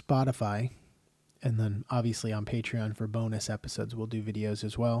and Spotify. And then obviously on Patreon for bonus episodes, we'll do videos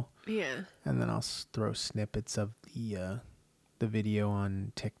as well. Yeah. And then I'll throw snippets of the video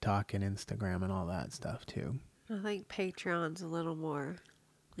on TikTok and Instagram and all that stuff too. I think Patreon's a little more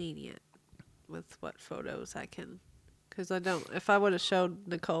lenient with what photos I can. Because I don't, if I would have showed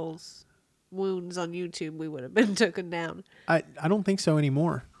Nicole's wounds on YouTube, we would have been taken down. I don't think so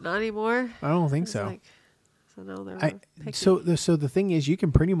anymore. Not anymore? I don't think It's so. like, so no, they're picky. So the thing is, you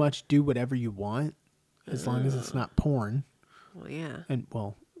can pretty much do whatever you want as long as it's not porn. Well, yeah. And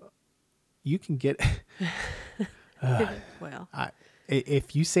well, you can get Well.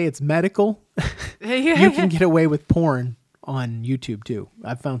 if you say it's medical, you you can get away with porn on YouTube too.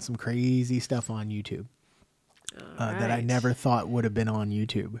 I've found some crazy stuff on YouTube that I Alright. never thought would have been on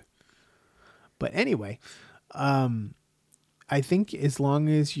YouTube. But anyway, I think as long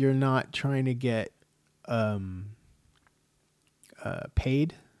as you're not trying to get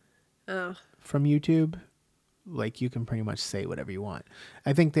paid Oh. from YouTube, like you can pretty much say whatever you want.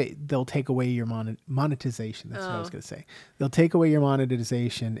 I think they'll take away your monetization. That's what I was going to say. They'll take away your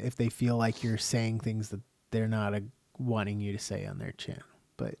monetization if they feel like you're saying things that they're not wanting you to say on their channel.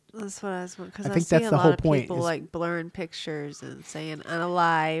 But That's what I was because I I think see that's a the lot whole of point people is- like blurring pictures and saying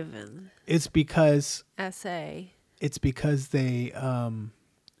unalive and it's because essay. they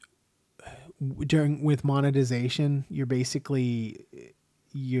with monetization,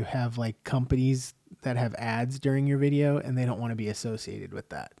 you have like companies that have ads during your video and they don't want to be associated with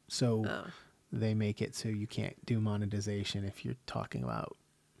that. So they make it so you can't do monetization if you're talking about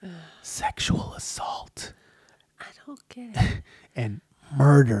sexual assault I don't get it. and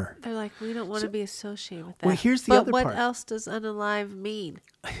murder. They're like, we don't want to be associated with that. Well, here's the but other what part. else does unalive mean?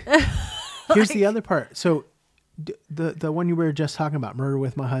 Here's the other part. So the one you were just talking about, Murder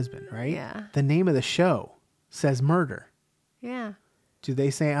with My Husband, right? Yeah. The name of the show says murder. Yeah. Do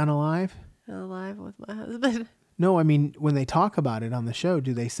they say unalive? Unalive with my husband. No, I mean, when they talk about it on the show,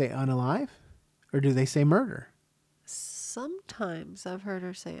 do they say unalive or do they say murder? Sometimes I've heard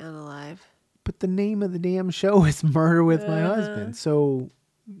her say unalive. But the name of the damn show is Murder with My Husband. So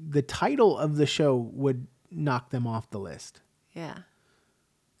the title of the show would knock them off the list. Yeah.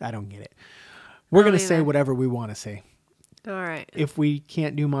 I don't get it. We're going to don't say either. whatever we want to say. All right. If we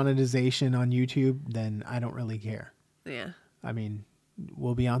can't do monetization on YouTube, then I don't really care. Yeah. I mean,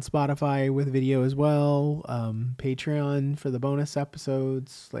 we'll be on Spotify with video as well. Patreon for the bonus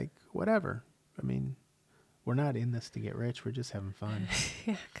episodes, like whatever. I mean, we're not in this to get rich. We're just having fun.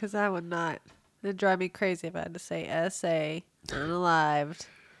 Yeah, because I would not. It'd drive me crazy if I had to say essay, unalived,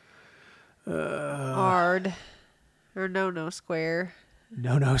 hard, or no square.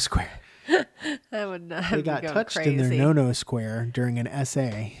 No square. I would not. They be got going touched crazy. in their no square during an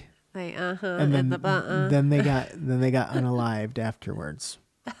essay, They and and then the then they got unalived afterwards.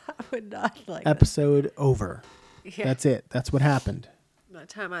 I would not like that. Episode over. Yeah. That's it. That's what happened. By the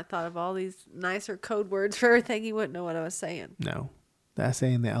time I thought of all these nicer code words for everything, you wouldn't know what I was saying. No, the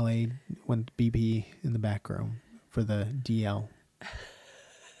essay in the LA went BP in the back room for the DL.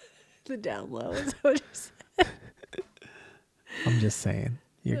 The down low is what you said. I'm just saying.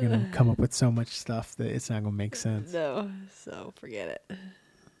 You're going to come up with so much stuff that it's not going to make sense. No, so forget it.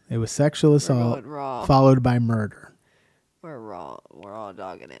 It was sexual assault going raw. followed by murder. We're raw. We're all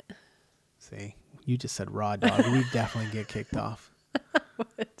dogging it. See, you just said raw dog. We definitely get kicked off.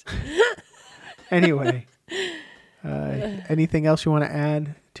 Anyway, anything else you want to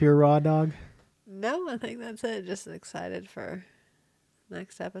add to your raw dog? No, I think that's it. Just excited for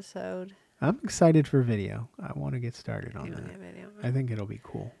next episode. I'm excited for video. I want to get started on You want that. a video? I think it'll be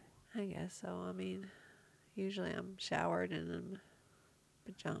cool. I guess so. I mean, usually I'm showered and in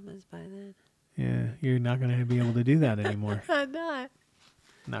pajamas by then. Yeah, you're not going to be able to do that anymore. I'm not.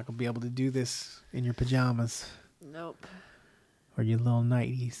 Not going to be able to do this in your pajamas Nope. or your little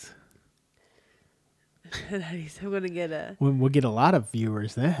nighties. I'm gonna get a. We'll get a lot of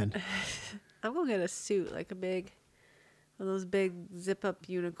viewers then. I'm gonna get a suit, like a big, one of those big zip up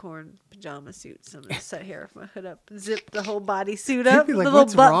unicorn pajama suits. I'm gonna sit here with my hood up, zip the whole body suit up, You'd be like, the little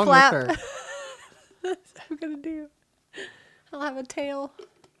what's butt wrong flap. with her? That's what I'm gonna do. I'll have a tail.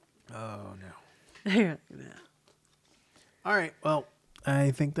 Oh, no. Yeah, All right. Well,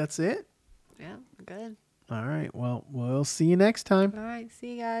 I think that's it. good. All right. Well, we'll see you next time. All right,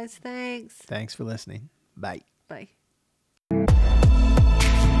 see you guys. Thanks. Thanks for listening. Bye. Bye.